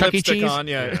I put Chuck E. lipstick Cheese. on,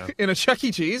 in a Chuck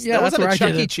E. Cheese? Yeah, that that's wasn't where a Chuck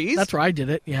I did E. it. Cheese? That's where I did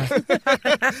it, yeah.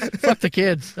 Fuck the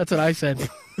kids. That's what I said.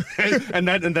 and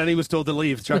then he was told to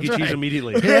leave Chuck E. Cheese right.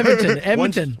 immediately.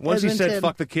 Edmonton. Once he said,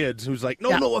 fuck the kids, he was like,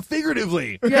 no,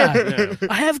 figuratively. Yeah.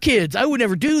 I have kids. I would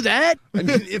never do that. And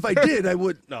if I did, I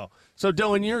would. No. So,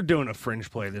 Dylan, you're doing a fringe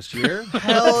play this year.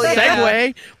 Hell yeah.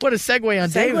 Segue. What a segue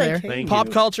on Dave there. Thank Pop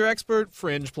you. culture expert,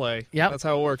 fringe play. Yep. That's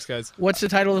how it works, guys. What's the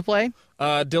title of the play?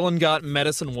 Dylan Gott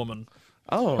Medicine Woman.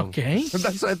 Oh, okay.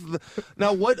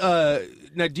 Now, what?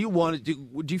 Now, do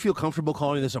you feel comfortable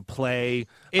calling this a play?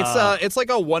 It's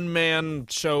like a one-man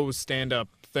show stand-up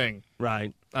thing.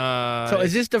 Right. So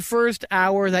is this the first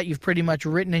hour that you've pretty much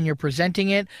written and you're presenting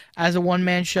it as a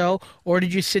one-man show, or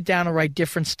did you sit down and write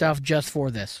different stuff just for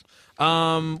this?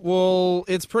 Well,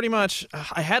 it's pretty much,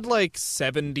 I had like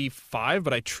 75,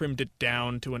 but I trimmed it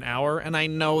down to an hour. And I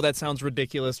know that sounds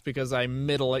ridiculous because I'm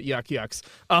middle at Yuck Yucks.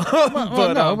 But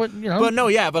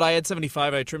I had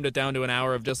 75. I trimmed it down to an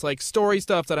hour of just like story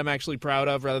stuff that I'm actually proud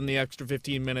of rather than the extra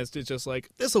 15 minutes. It's just like,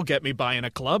 this will get me buying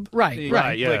a club. Right.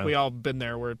 Yeah. Like we all been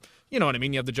there where, you know what I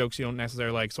mean? You have the jokes you don't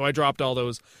necessarily like. So I dropped all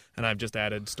those and I've just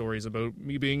added stories about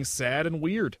me being sad and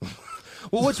weird.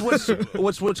 Well,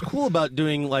 what's cool about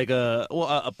doing like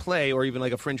a play or even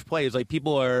like a fringe play is like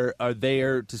people are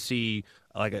there to see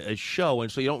like a show,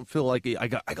 and so you don't feel like I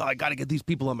got to get these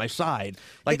people on my side.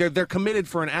 Like they're committed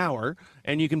for an hour,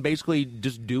 and you can basically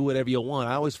just do whatever you want.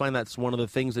 I always find that's one of the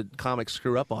things that comics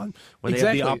screw up on when they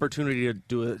have the opportunity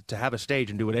to have a stage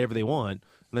and do whatever they want.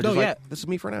 And they're just like, this is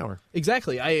me for an hour.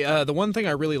 Exactly. The one thing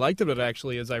I really liked about it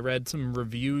actually is I read some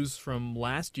reviews from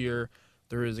last year.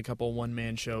 There is a couple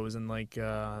one-man shows, and like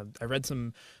I read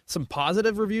some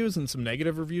positive reviews and some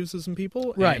negative reviews of some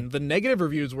people. Right. And the negative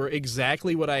reviews were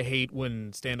exactly what I hate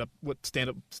when stand-ups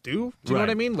do. Do you know what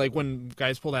I mean? Like when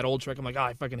guys pull that old trick, I'm like,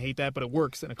 I fucking hate that, but it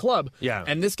works in a club. Yeah.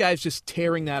 And this guy's just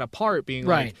tearing that apart, being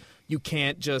like, you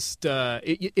can't just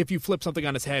if you flip something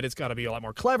on its head, it's got to be a lot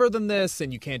more clever than this,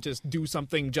 and you can't just do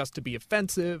something just to be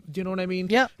offensive. Do you know what I mean?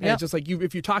 Yeah. And it's just like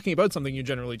if you're talking about something, you're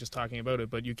generally just talking about it,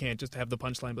 but you can't just have the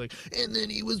punchline be like, and then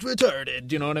he was retarded.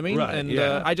 Do you know what I mean? Right, And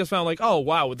I just found like, oh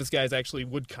wow, this guy's actually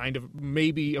would kind of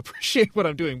maybe appreciate what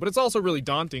I'm doing, but it's also really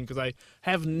daunting because I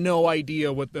have no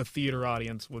idea what the theater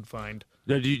audience would find.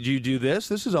 Do you do this?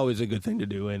 This is always a good thing to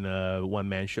do in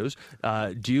one-man shows.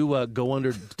 Do you go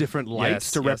under different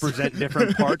lights to represent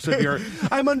different parts of your...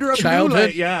 I'm under a blue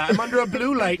light. Yeah, I'm under a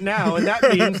blue light now, and that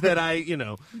means that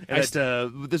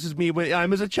this is me when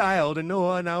I'm as a child, and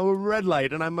now a red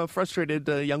light, and I'm a frustrated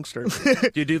youngster.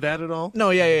 Do you do that at all?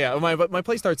 No, yeah. My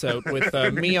play starts out with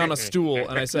me on a stool,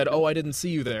 and I said, I didn't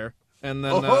see you there. And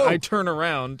then I turn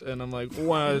around, and I'm like,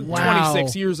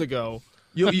 26 years ago.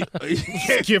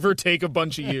 Give or take a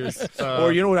bunch of years.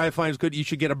 Or you know what I find is good? You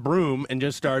should get a broom and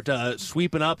just start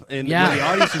sweeping up where the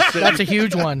audience is sitting. That's a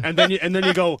huge one. And then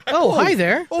you go, oh, hi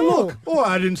there. Oh, look. Oh,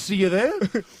 I didn't see you there.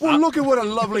 Well, look at what a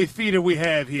lovely theater we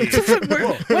have here.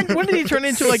 When did he turn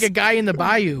into like a guy in the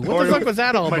bayou? What the fuck was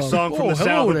that all about? My song from the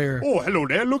hello South. There. Oh, hello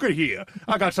there. Look at here.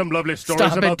 I got some lovely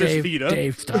stories about this theater.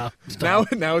 Dave, stop.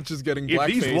 Now it's just getting blackface.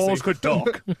 If these walls could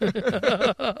talk.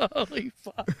 Holy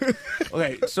fuck.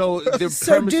 Okay, so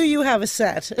do you have a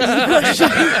set?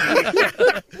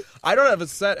 I don't have a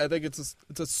set. I think it's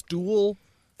a stool,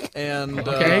 and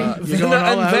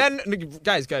then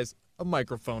guys, a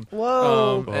microphone.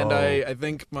 Whoa! And I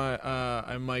think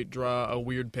I might draw a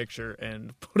weird picture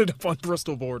and put it up on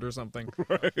Bristol board or something,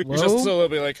 just so they'll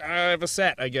be like, I have a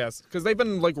set, I guess, because they've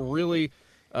been like really.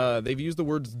 They've used the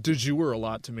words de jour a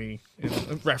lot to me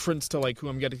in reference to like who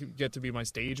I'm get to be my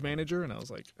stage manager, and I was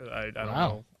like, I don't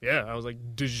know. Yeah, I was like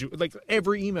de jour. Like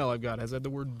every email I've got has had the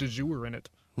word de jour in it.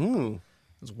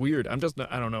 It's weird. I don't know.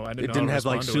 I didn't know. It didn't have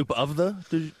like soup of the.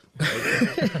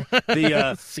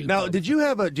 Now, do you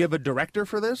have a director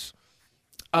for this?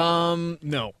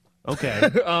 No. Okay.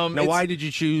 Now, why did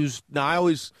you choose?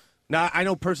 Now, I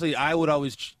know personally, I would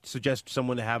always suggest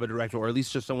someone to have a director, or at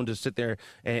least just someone to sit there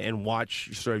and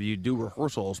watch sort of you do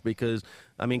rehearsals, because,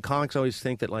 I mean, comics always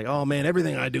think that, like, oh, man,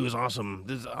 everything I do is awesome.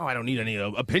 I don't need any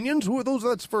opinions. Who are those?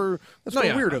 That's for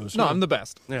weirdos. No, I'm the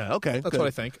best. Yeah, okay. That's what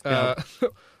I think. Yeah.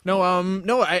 No,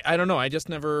 I don't know. I just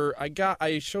never,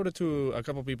 I showed it to a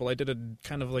couple people. I did a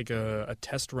kind of like a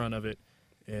test run of it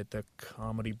at the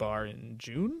Comedy Bar in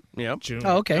June. Yeah, June.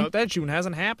 Oh, okay. No, that June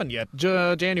hasn't happened yet.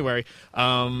 January.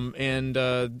 And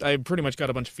I pretty much got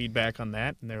a bunch of feedback on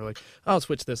that, and they were like, "I'll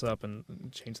switch this up and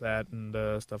change that and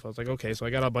stuff." I was like, "Okay." So I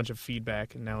got a bunch of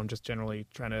feedback, and now I'm just generally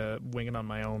trying to wing it on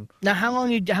my own. Now, how long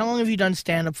have you done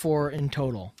stand-up for in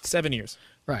total? 7 years.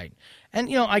 Right.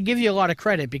 And I give you a lot of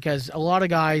credit because a lot of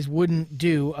guys wouldn't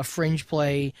do a fringe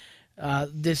play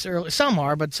this early. Some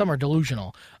are, but some are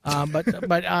delusional.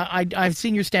 But I've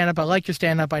seen your stand-up. I like your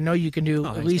stand-up. I know you can do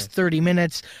at least 30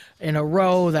 minutes in a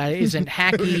row that isn't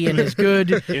hacky and is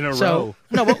good. In a row.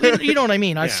 No, but you know what I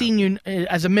mean. I've seen you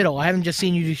as a middle. I haven't just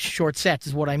seen you do short sets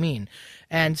is what I mean.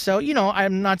 And so,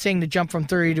 I'm not saying the jump from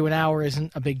 30 to an hour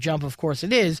isn't a big jump. Of course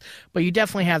it is. But you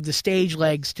definitely have the stage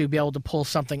legs to be able to pull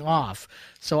something off.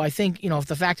 So I think, if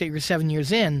the fact that you're 7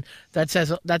 years in, that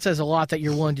says a lot that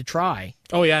you're willing to try.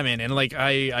 Oh, yeah, man. And, like,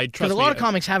 I trust Because a lot of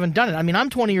comics haven't done it. I mean, I'm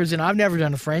 20 20 years in, I've never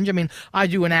done a fringe. I mean, I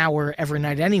do an hour every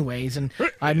night anyways, and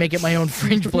I make it my own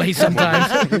fringe place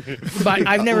sometimes. But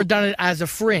I've never done it as a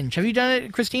fringe. Have you done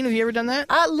it, Christine? Have you ever done that?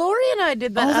 Lori and I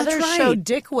did that other show,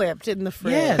 Dick Whipped, in the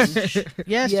fringe.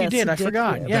 Yes, you did. I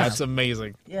forgot. Yeah. That's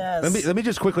amazing. Yes. Let me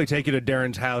just quickly take you to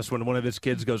Darren's house when one of his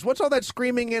kids goes, "What's all that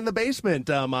screaming in the basement,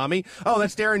 Mommy?" Oh,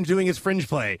 that's Darren doing his fringe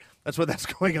play. That's that's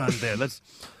going on there.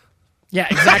 Yeah,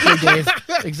 exactly, Dave.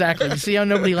 Exactly. You see how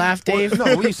nobody laughed, Dave?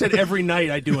 Well, no, you said every night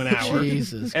I do an hour.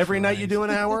 Jesus. Every night you do an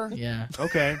hour? Yeah.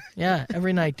 Okay. Yeah,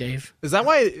 every night, Dave. Is that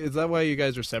why you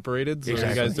guys are separated? So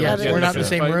Exactly. you guys Yeah, don't we're get not in the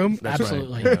same fight? room. That's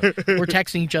Absolutely. right. We're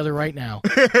texting each other right now.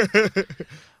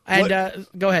 And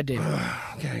go ahead, Dave.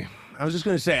 Okay. I was just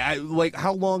going to say,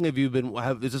 how long have you been?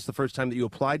 Is this the first time that you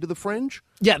applied to the Fringe?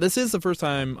 Yeah, this is the first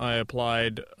time I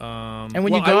applied. And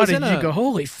when you got it, did you go,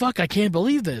 "Holy fuck, I can't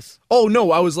believe this"? Oh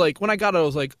no, I was like, when I got it, I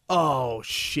was like, "Oh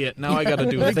shit, now I got to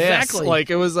do this." Exactly.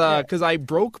 Like it was because I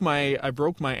broke my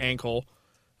ankle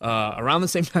around the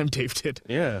same time Dave did.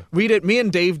 Yeah. Me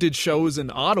and Dave did shows in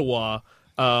Ottawa.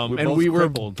 And we were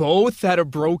both had a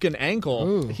broken ankle.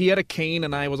 Ooh. He had a cane,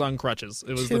 and I was on crutches.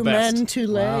 It was Two the best. men, 2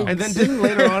 legs. And then didn't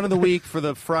later on in the week for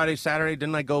the Friday, Saturday,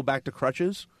 didn't I go back to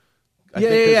crutches?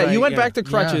 Yeah. You went back to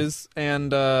crutches,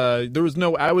 and there was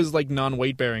I was like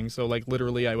non-weight bearing, so like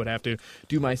literally I would have to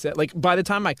do my set. Like by the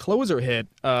time my closer hit,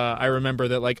 I remember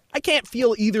that like I can't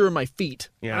feel either of my feet.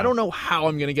 Yeah. I don't know how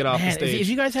I'm gonna get off the Man, stage. if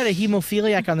you guys had a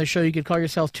hemophiliac on the show, you could call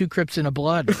yourself Two Crips in a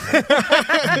Blood.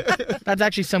 That's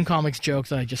actually some comics jokes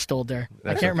that I just stole there.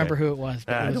 I can't remember who it was,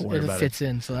 but it fits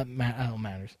in, so that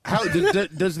matters. How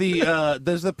does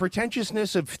the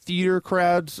pretentiousness of theater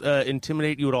crowds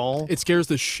intimidate you at all? It scares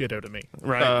the shit out of me.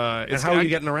 Right. And how are you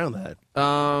getting around that?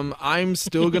 I'm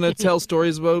still gonna tell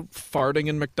stories about farting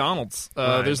in McDonald's.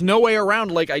 Right. There's no way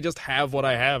around. Like I just have what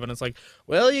I have, and it's like,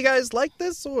 well, you guys like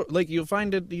this, or like you'll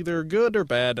find it either good or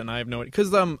bad, and I have no idea.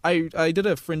 Because I did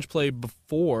a fringe play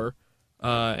before,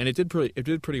 and it did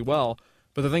pretty well.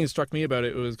 But the thing that struck me about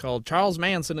it was called Charles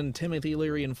Manson and Timothy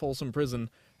Leary in Folsom Prison.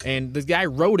 And this guy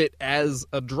wrote it as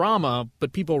a drama,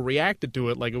 but people reacted to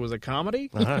it like it was a comedy.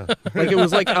 Uh-huh. Like it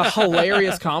was like a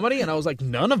hilarious comedy. And I was like,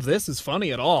 none of this is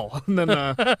funny at all. And then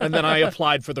I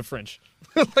applied for the Fringe.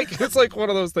 Like it's like one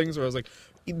of those things where I was like,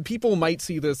 people might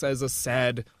see this as a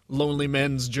sad, lonely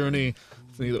man's journey.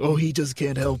 Oh, he just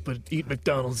can't help but eat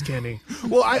McDonald's, can he?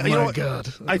 Well,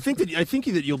 God. I think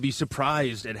that you'll be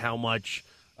surprised at how much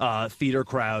theater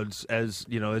crowds, as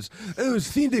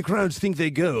theater crowds think they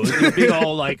go. They're big,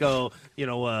 all like all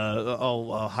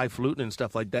highfalutin and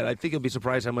stuff like that. I think you'll be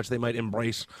surprised how much they might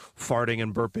embrace farting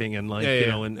and burping and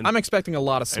And I'm expecting a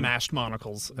lot of smashed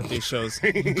monocles at these shows.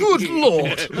 Good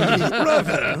Lord,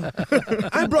 brother!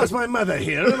 I brought my mother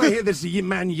here, and I hear this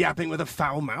man yapping with a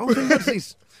foul mouth. And what's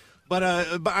this? But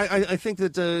I think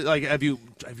that have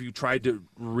you tried to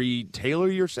retailer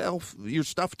your stuff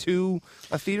to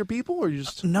a theater people, or you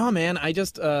just no, man? I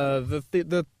just I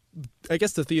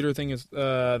guess the theater thing is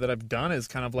that I've done is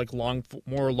kind of like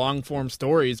more long form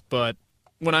stories, but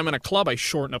when I'm in a club, I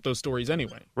shorten up those stories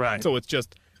anyway. Right. So it's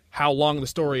just how long the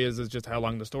story is just how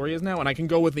long the story is now, and I can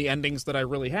go with the endings that I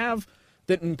really have.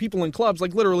 That in people in clubs,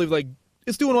 like literally, like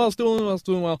it's doing well, and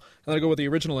then I go with the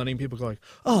original ending. People go like,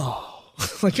 oh.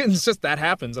 Like it's just that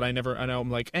happens, and I know I'm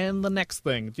like, and the next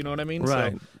thing, do you know what I mean?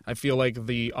 Right. So I feel like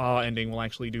the ending will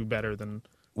actually do better than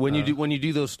when you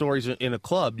do those stories in a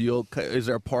club. Is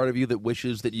there a part of you that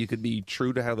wishes that you could be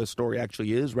true to how the story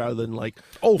actually is, rather than like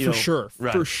sure,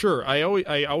 right. For sure. I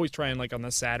always try and like on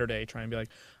the Saturday try and be like,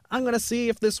 I'm gonna see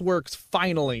if this works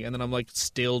finally, and then I'm like,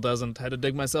 still doesn't. Had to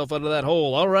dig myself out of that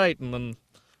hole. All right, and then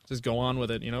just go on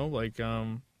with it.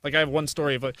 Like I have one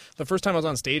story of the first time I was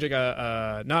on stage, I got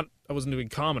I wasn't doing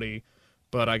comedy,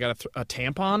 but I got a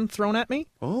tampon thrown at me.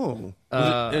 Oh,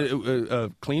 was it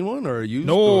a clean one or a used?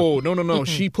 No.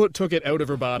 She took it out of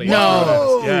her body.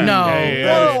 No,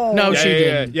 No, she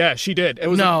didn't. Yeah, she did. It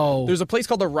was No. There's a place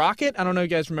called the Rocket. I don't know if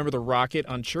you guys remember the Rocket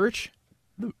on Church.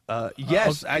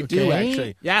 Yes, I do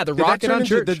actually. Yeah, the Rocket on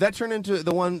Church. Did that turn into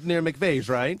the one near McVeigh's,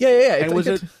 right? Yeah. And was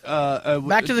it?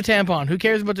 Back to the tampon. Who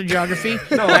cares about the geography?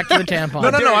 Back to the tampon. No.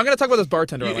 I'm going to talk about this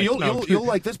bartender. You'll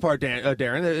like this part,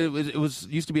 Darren.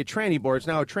 It used to be a tranny bar. It's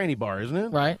now a tranny bar, isn't it?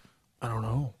 Right. I don't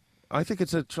know. I think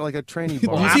it's like a tranny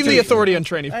bar. You seem the authority on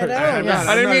tranny.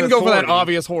 I didn't mean to go for that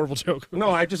obvious horrible joke. No,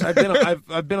 I've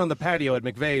been on the patio at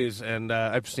McVeigh's, and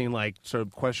I've seen like sort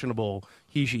of questionable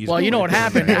he-she's. Well, you know what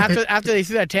happened after they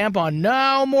threw that tampon.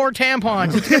 No more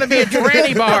tampons. It's going to be a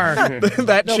tranny bar.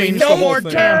 That changed no the whole more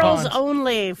thing. Girls tampons.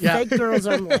 only. Fake girls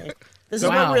only. This is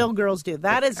what real girls do.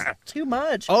 That is too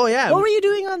much. Oh, yeah. What were you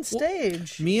doing on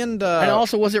stage? Me and... and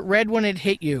also, was it red when it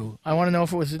hit you? I want to know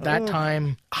if it was at that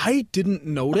time. I didn't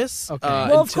notice. Okay.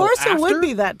 Well, of course it would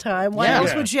be that time. Why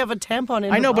else would she have a tampon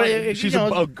in I know, her but body? She's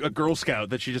a Girl Scout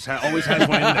that she just always has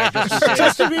one in there.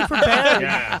 Just to be prepared.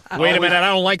 Yeah. Wait a minute, I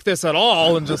don't like this at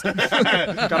all, and just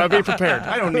gotta be prepared.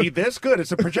 I don't need this. Good,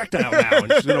 it's a projectile now.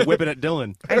 And she's gonna whip it at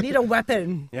Dylan. I need a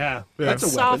weapon. Yeah, that's a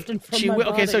weapon. Softened from my body.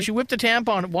 Okay, so she whipped a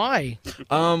tampon. Why?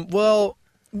 Well,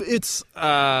 it's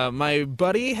my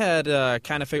buddy had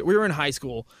kind of we were in high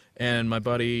school, and my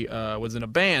buddy was in a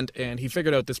band, and he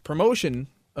figured out this promotion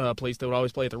place that would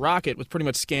always play at the Rocket was pretty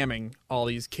much scamming all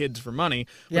these kids for money.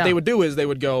 What they would do is they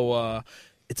would go,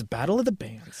 it's a battle of the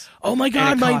bands. Oh my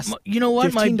God! You know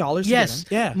what? $15 yes,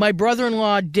 yeah. My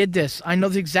brother-in-law did this. I know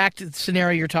the exact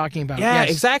scenario you're talking about. Yeah,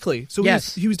 yes. exactly. So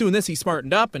he was doing this. He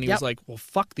smartened up, and he was like, "Well,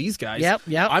 fuck these guys. Yep.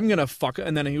 I'm gonna fuck."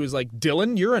 And then he was like,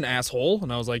 "Dylan, you're an asshole,"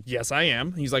 and I was like, "Yes, I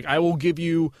am." He's like, "I will give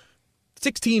you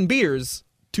 16 beers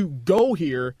to go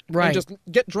here and just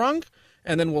get drunk,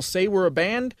 and then we'll say we're a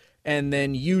band." And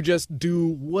then you just do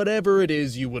whatever it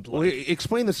is you would like. Well,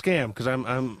 explain the scam, because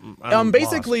I'm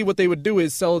basically what they would do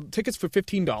is sell tickets for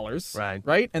 $15,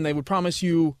 right? And they would promise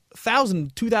you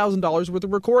 $1,000, $2,000 worth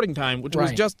of recording time, which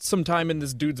was just some time in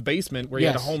this dude's basement where he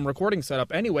had a home recording set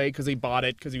up anyway because he bought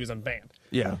it because he was in a band.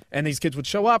 Yeah. And these kids would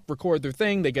show up, record their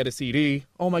thing, they get a CD.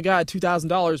 Oh my God,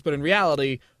 $2,000! But in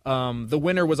reality, the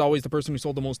winner was always the person who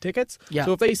sold the most tickets. Yeah.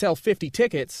 So if they sell 50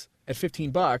 tickets at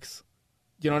 $15.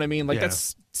 You know what I mean? Like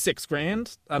that's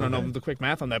 $6,000. I don't know the quick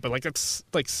math on that, but like that's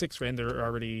like $6,000. They're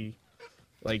already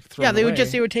like thrown they away.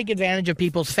 would take advantage of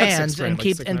people's fans and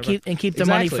keep the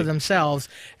money for themselves,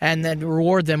 and then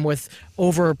reward them with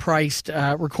overpriced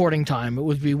recording time. It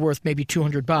would be worth maybe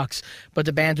 $200, but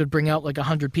the bands would bring out like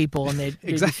 100 people, and they'd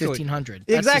be $1,500.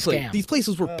 That's exactly. the scam. These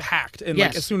places were packed, and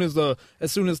like as soon as the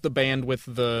band with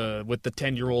the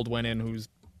 10-year-old went in, who's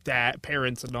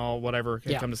parents and all whatever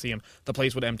could come to see him, the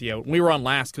place would empty out. And we were on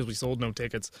last because we sold no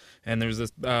tickets, and there's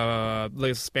this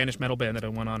Spanish metal band that I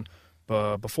went on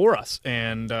before us,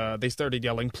 and they started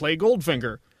yelling "Play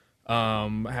Goldfinger"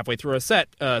 halfway through our set,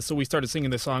 so we started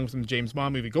singing the song from the James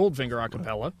Bond movie Goldfinger a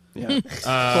cappella.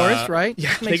 Chorus, right?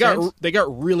 Yeah, Makes they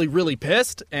got really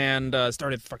pissed and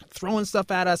started fucking throwing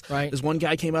stuff at us. Right. This one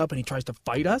guy came up and he tries to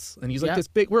fight us, and he's like this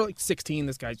big. We're like 16.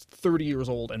 This guy's 30 years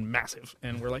old and massive,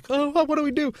 and we're like, oh, what do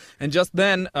we do? And just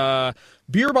then,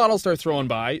 beer bottles start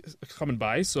coming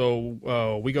by.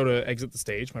 So we go to exit the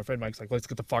stage. My friend Mike's like, let's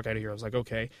get the fuck out of here. I was like,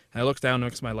 okay. And I looked down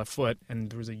next to my left foot, and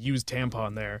there was a used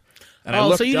tampon there. And I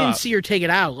looked so you up. didn't see her take it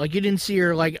out? Like you didn't see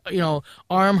her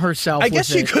arm herself? I guess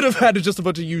she with it. could have had just a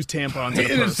bunch of used tampons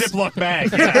in a purse. Ziploc bag.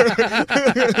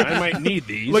 I might need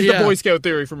these. Like the Boy Scout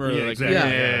theory from earlier. Exactly.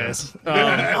 Yes.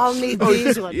 I'll need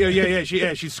these ones.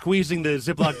 Yeah. She's squeezing the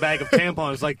Ziploc bag of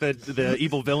tampons like the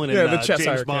evil villain in the Cheshire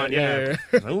James Cat. Bond. Yeah.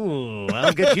 Oh,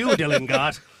 I'll get you, Dylan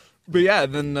Gott. But yeah,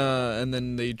 and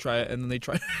then they tried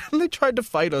to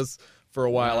fight us for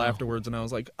a while afterwards, and I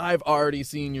was like, I've already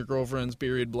seen your girlfriend's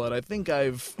period blood. I think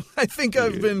I've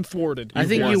been thwarted. I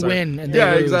think you win. And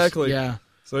they lose. Exactly. Yeah.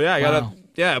 So yeah, I gotta.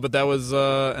 Yeah, but that was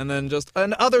and then just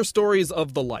other stories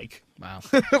of the like. Wow.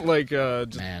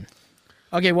 Man.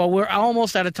 Okay, well we're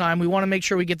almost out of time. We want to make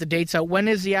sure we get the dates out. When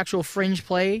is the actual Fringe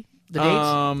play? The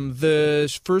dates?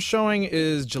 The first showing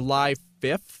is July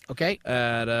 5th. Okay.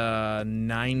 At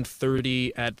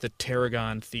 9:30 at the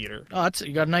Tarragon Theater. Oh,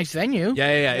 you got a nice venue.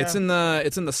 Yeah. It's in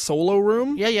the Solo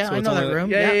Room. Yeah. So I know that room.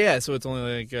 Yeah. So it's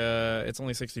only it's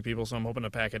only 60 people. So I'm hoping to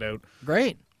pack it out.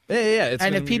 Great. Yeah.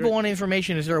 And if people want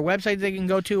information, is there a website they can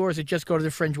go to, or is it just go to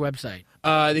the Fringe website?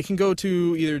 They can go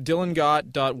to either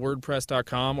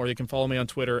dylangott.wordpress.com, or they can follow me on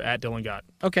Twitter at dylangott.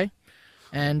 Okay.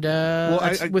 And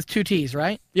that's with 2 T's,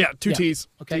 right? Yeah, 2 T's.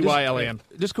 Okay. Tylan.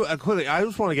 Just quickly, I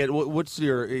just want to get what's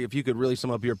if you could really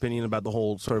sum up your opinion about the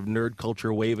whole sort of nerd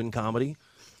culture wave in comedy.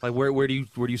 Like where do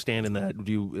you stand in that?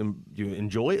 Do you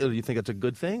enjoy it, or do you think it's a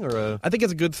good thing, or I think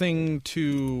it's a good thing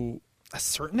to a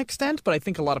certain extent, but I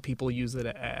think a lot of people use it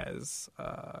as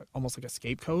almost like a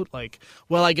scapegoat. Like,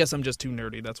 well, I guess I'm just too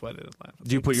nerdy. That's why they didn't laugh.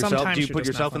 Do you put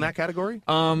yourself in that category?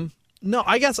 No,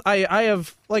 I guess I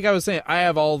have, like I was saying, I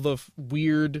have all the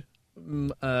weird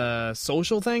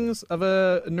social things of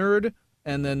a nerd,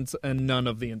 and none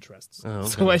of the interests.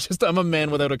 Oh, okay. So I'm a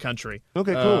man without a country.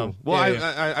 Okay, cool. Well,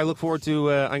 yeah. I look forward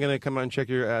to. I'm going to come out and check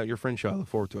your Fringe show. I look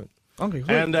forward to it. Okay,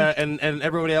 cool. And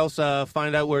everybody else,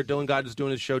 find out where Dylan Gott is doing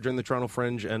his show during the Toronto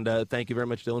Fringe. And thank you very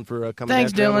much, Dylan, for coming.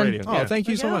 Thanks, Dylan. Radio. Oh, thank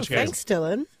you so much, guys. Thanks,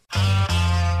 Dylan.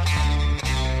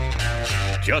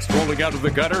 Just rolling out of the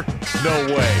gutter?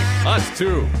 No way. Us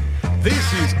too.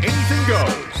 This is Anything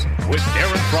Goes with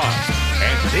Darren Frost.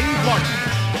 and Dave Martin.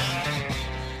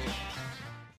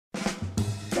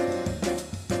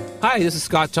 Hi, this is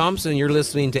Scott Thompson. You're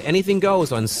listening to Anything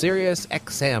Goes on Sirius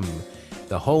XM,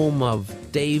 the home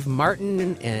of Dave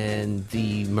Martin and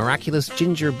the miraculous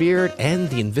Ginger Beard and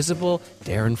the invisible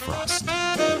Darren Frost.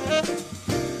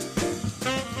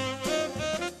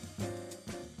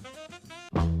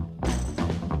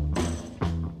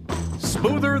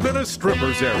 Smoother than a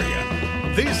stripper's area.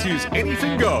 This is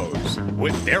Anything Goes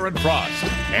with Darren Frost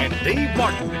and Dave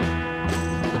Martin.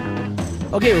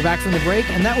 Okay, we're back from the break,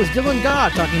 and that was Dylan Gah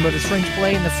talking about his Fringe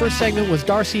play, and the first segment was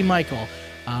Darcy Michael.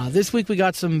 This week we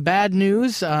got some bad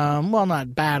news. Well,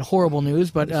 not bad, horrible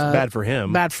news, but it's bad for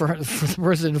him. Bad for the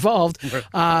person involved.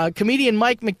 Comedian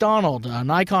Mike McDonald,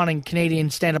 an icon in Canadian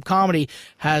stand-up comedy,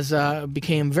 has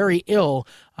became very ill.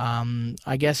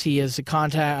 I guess he is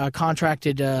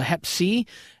contracted Hep C.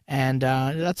 And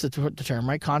that's the term,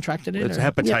 right? Contracted it? It's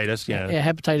hepatitis, yeah.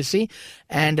 Hepatitis C.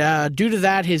 And due to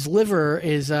that, his liver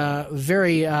is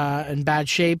very in bad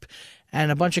shape. And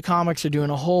a bunch of comics are doing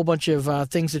a whole bunch of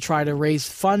things to try to raise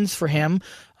funds for him.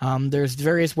 There's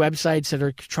various websites that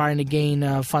are trying to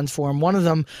gain funds for him. One of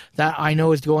them that I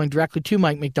know is going directly to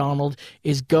Mike McDonald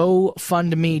is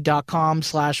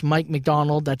GoFundMe.com/Mike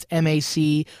McDonald. That's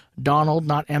M-A-C Donald,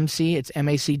 not M-C. It's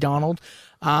M-A-C Donald.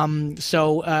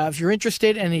 So if you're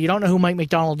interested and you don't know who Mike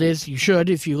McDonald is, you should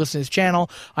if you listen to his channel.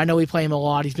 I know we play him a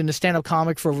lot. He's been a stand-up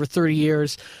comic for over 30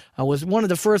 years. Was one of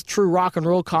the first true rock and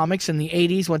roll comics in the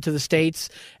 80s, went to the States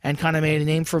and kind of made a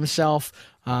name for himself.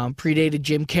 Predated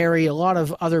Jim Carrey, a lot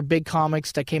of other big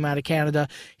comics that came out of Canada.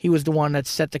 He was the one that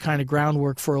set the kind of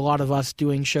groundwork for a lot of us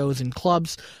doing shows in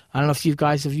clubs. I don't know if you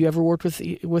guys, have you ever worked with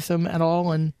him at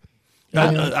all? And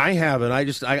I haven't.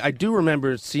 I do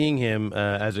remember seeing him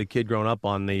as a kid growing up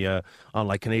on the on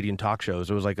like Canadian talk shows.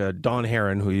 It was like a Don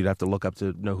Heron, who you'd have to look up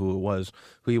to know who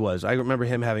he was. I remember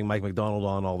him having Mike McDonald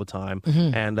on all the time.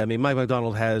 Mm-hmm. And I mean, Mike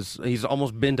McDonald he's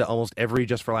almost been to almost every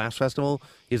Just for Laughs festival.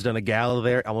 He's done a gala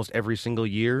there almost every single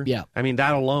year. Yeah. I mean,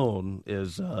 that alone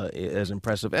is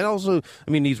impressive. And also,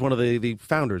 I mean, he's one of the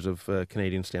founders of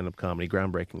Canadian stand-up comedy,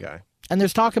 groundbreaking guy. And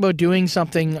there's talk about doing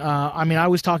something. I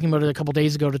was talking about it a couple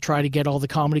days ago to try to get all the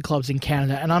comedy clubs in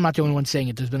Canada, and I'm not the only one saying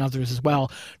it. There's been others as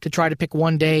well, to try to pick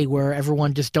one day where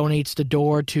everyone just donates the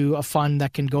door to a fund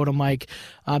that can go to Mike.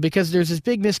 Because there's this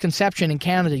big misconception in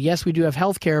Canada. Yes, we do have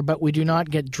health care, but we do not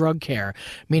get drug care,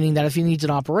 meaning that if he needs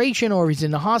an operation or he's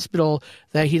in the hospital,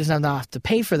 that he doesn't have to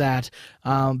pay for that.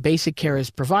 Basic care is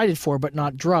provided for, but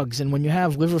not drugs. And when you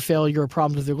have liver failure or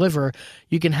problems with your liver,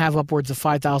 you can have upwards of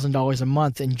 $5,000 a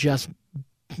month in just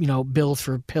bills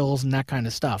for pills and that kind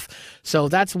of stuff. So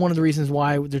that's one of the reasons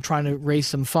why they're trying to raise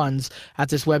some funds at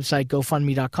this website,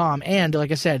 GoFundMe.com. And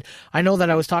like I said, I know that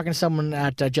I was talking to someone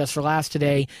at Just for Laughs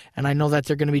today, and I know that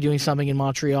they're going to be doing something in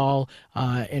Montreal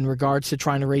in regards to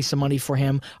trying to raise some money for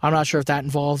him. I'm not sure if that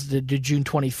involves the June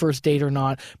 21st date or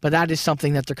not, but that is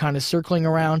something that they're kind of circling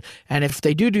around. And if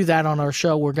they do that on our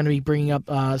show, we're going to be bringing up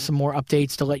some more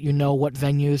updates to let you know what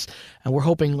venues. And we're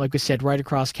hoping, like we said, right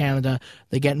across Canada,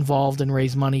 they get involved and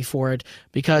raise money for it,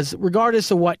 because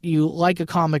regardless of what you like a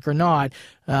comic or not,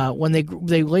 when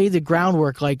they lay the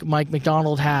groundwork like Mike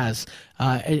McDonald has,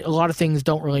 a lot of things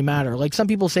don't really matter. Like some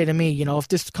people say to me, if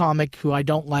this comic who I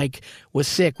don't like was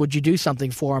sick, would you do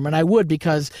something for him? And I would,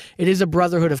 because it is a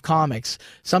brotherhood of comics.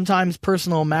 Sometimes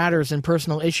personal matters and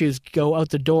personal issues go out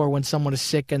the door when someone is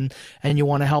sick and you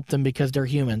want to help them because they're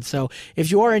human. So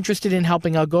if you are interested in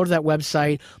helping out, go to that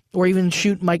website, or even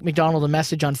shoot Mike McDonald a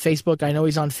message on Facebook. I know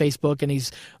he's on Facebook, and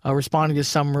he's responding to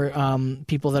some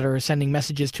people that are sending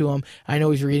messages to him. I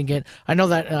know he's reading it. I know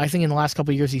that I think in the last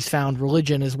couple of years he's found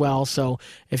religion as well. So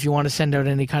if you want to send out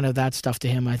any kind of that stuff to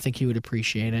him, I think he would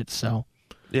appreciate it. So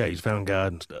yeah, he's found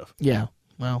God and stuff. Yeah,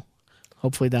 well,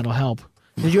 hopefully that'll help.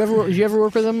 Did you ever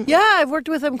work with him? Yeah, I've worked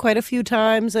with him quite a few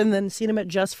times, and then seen him at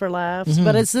Just for Laughs. Mm-hmm.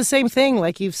 But it's the same thing.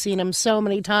 Like, you've seen him so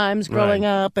many times growing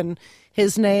up, and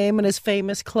his name and his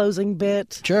famous closing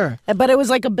bit. Sure. But it was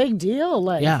like a big deal.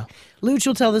 Like, yeah. Luch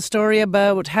will tell the story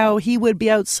about how he would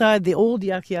be outside the old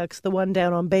Yuck Yucks, the one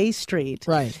down on Bay Street.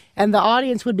 Right. And the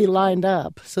audience would be lined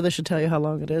up. So this should tell you how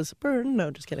long it is. Burn.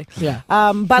 No, just kidding. Yeah.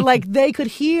 But like they could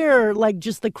hear like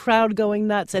just the crowd going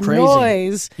nuts and Crazy.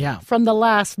 noise Yeah. from the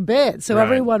last bit. So Right.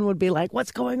 everyone would be like,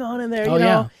 what's going on in there? Oh, You know?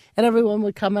 yeah. And everyone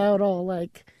would come out all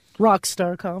like rock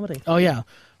star comedy. Oh, yeah.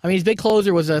 I mean, his big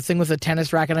closer was a thing with a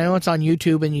tennis racket. I know it's on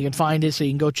YouTube, and you can find it, so you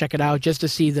can go check it out just to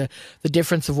see the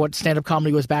difference of what stand-up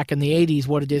comedy was back in the 80s,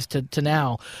 what it is to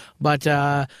now. But,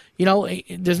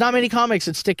 there's not many comics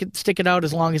that stick it out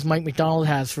as long as Mike McDonald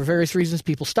has. For various reasons,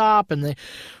 people stop, and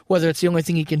whether it's the only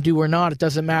thing he can do or not, it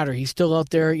doesn't matter. He's still out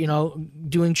there,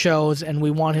 doing shows, and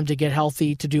we want him to get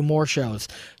healthy to do more shows.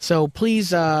 So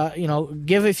please,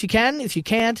 give if you can. If you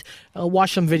can't,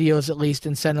 watch some videos at least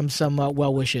and send him some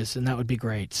well wishes, and that would be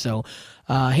great. So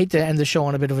I hate to end the show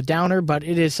on a bit of a downer, but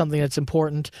it is something that's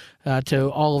important to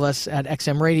all of us at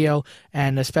XM Radio,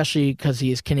 and especially because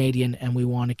he is Canadian, and we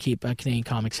want to keep Canadian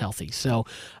comics healthy. So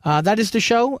that is the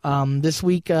show. This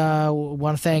week, I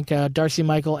want to thank Darcy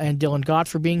Michael and Dylan Gott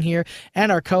for being here,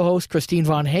 and our co-host, Christine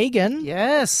Von Hagen.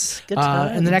 Yes, good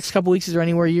times. In the next couple weeks, is there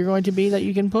anywhere you're going to be that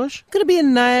you can push? Going to be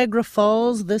in Niagara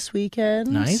Falls this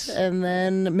weekend. Nice. And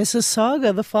then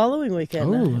Mississauga the following weekend.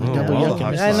 Ooh, double yuck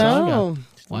in I know.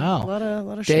 Wow. A lot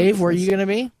of Dave, where are you going to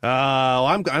be?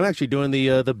 I'm actually doing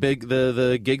the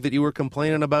gig that you were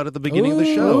complaining about at the beginning of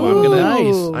the show.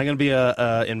 Ooh, I'm gonna be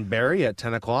in Barrie at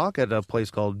 10 o'clock at a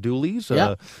place called Dooley's.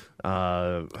 Yep.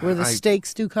 Where the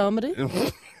steaks do comedy.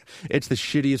 It's the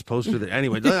shittiest poster that.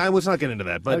 Anyway, I was not getting into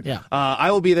that, but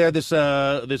I will be there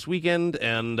this weekend,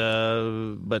 and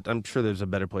but I'm sure there's a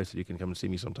better place that you can come and see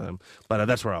me sometime. But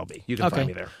that's where I'll be. You can find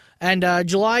me there. And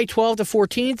July 12th to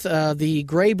 14th, the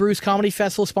Grey Bruce Comedy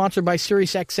Festival, sponsored by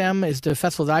SiriusXM, is the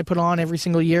festival that I put on every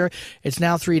single year. It's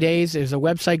now 3 days. There's a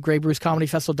website,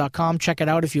 GreyBruceComedyFestival.com. Check it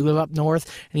out if you live up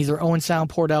north in either Owen Sound,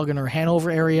 Port Elgin, or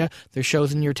Hanover area. There's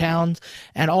shows in your towns.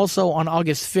 And also on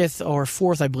August 5th or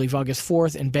 4th, I believe, August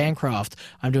 4th in Bancroft,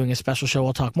 I'm doing a special show.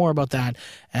 I'll talk more about that.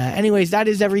 Anyways, that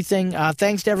is everything.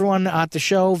 Thanks to everyone at the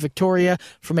show, Victoria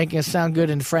for making us sound good,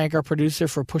 and Frank, our producer,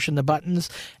 for pushing the buttons.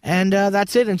 And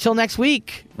that's it. Until next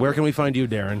week. Where can we find you,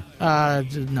 Darren?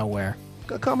 Nowhere.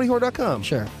 ComedyWhore.com.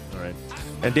 Sure. All right.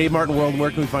 And Dave Martin World, where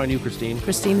can we find you, Christine?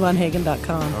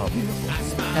 ChristineVonHagen.com. Oh,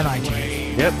 beautiful. And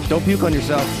iTunes. Yep. Don't puke on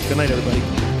yourself. Good night,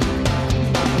 everybody.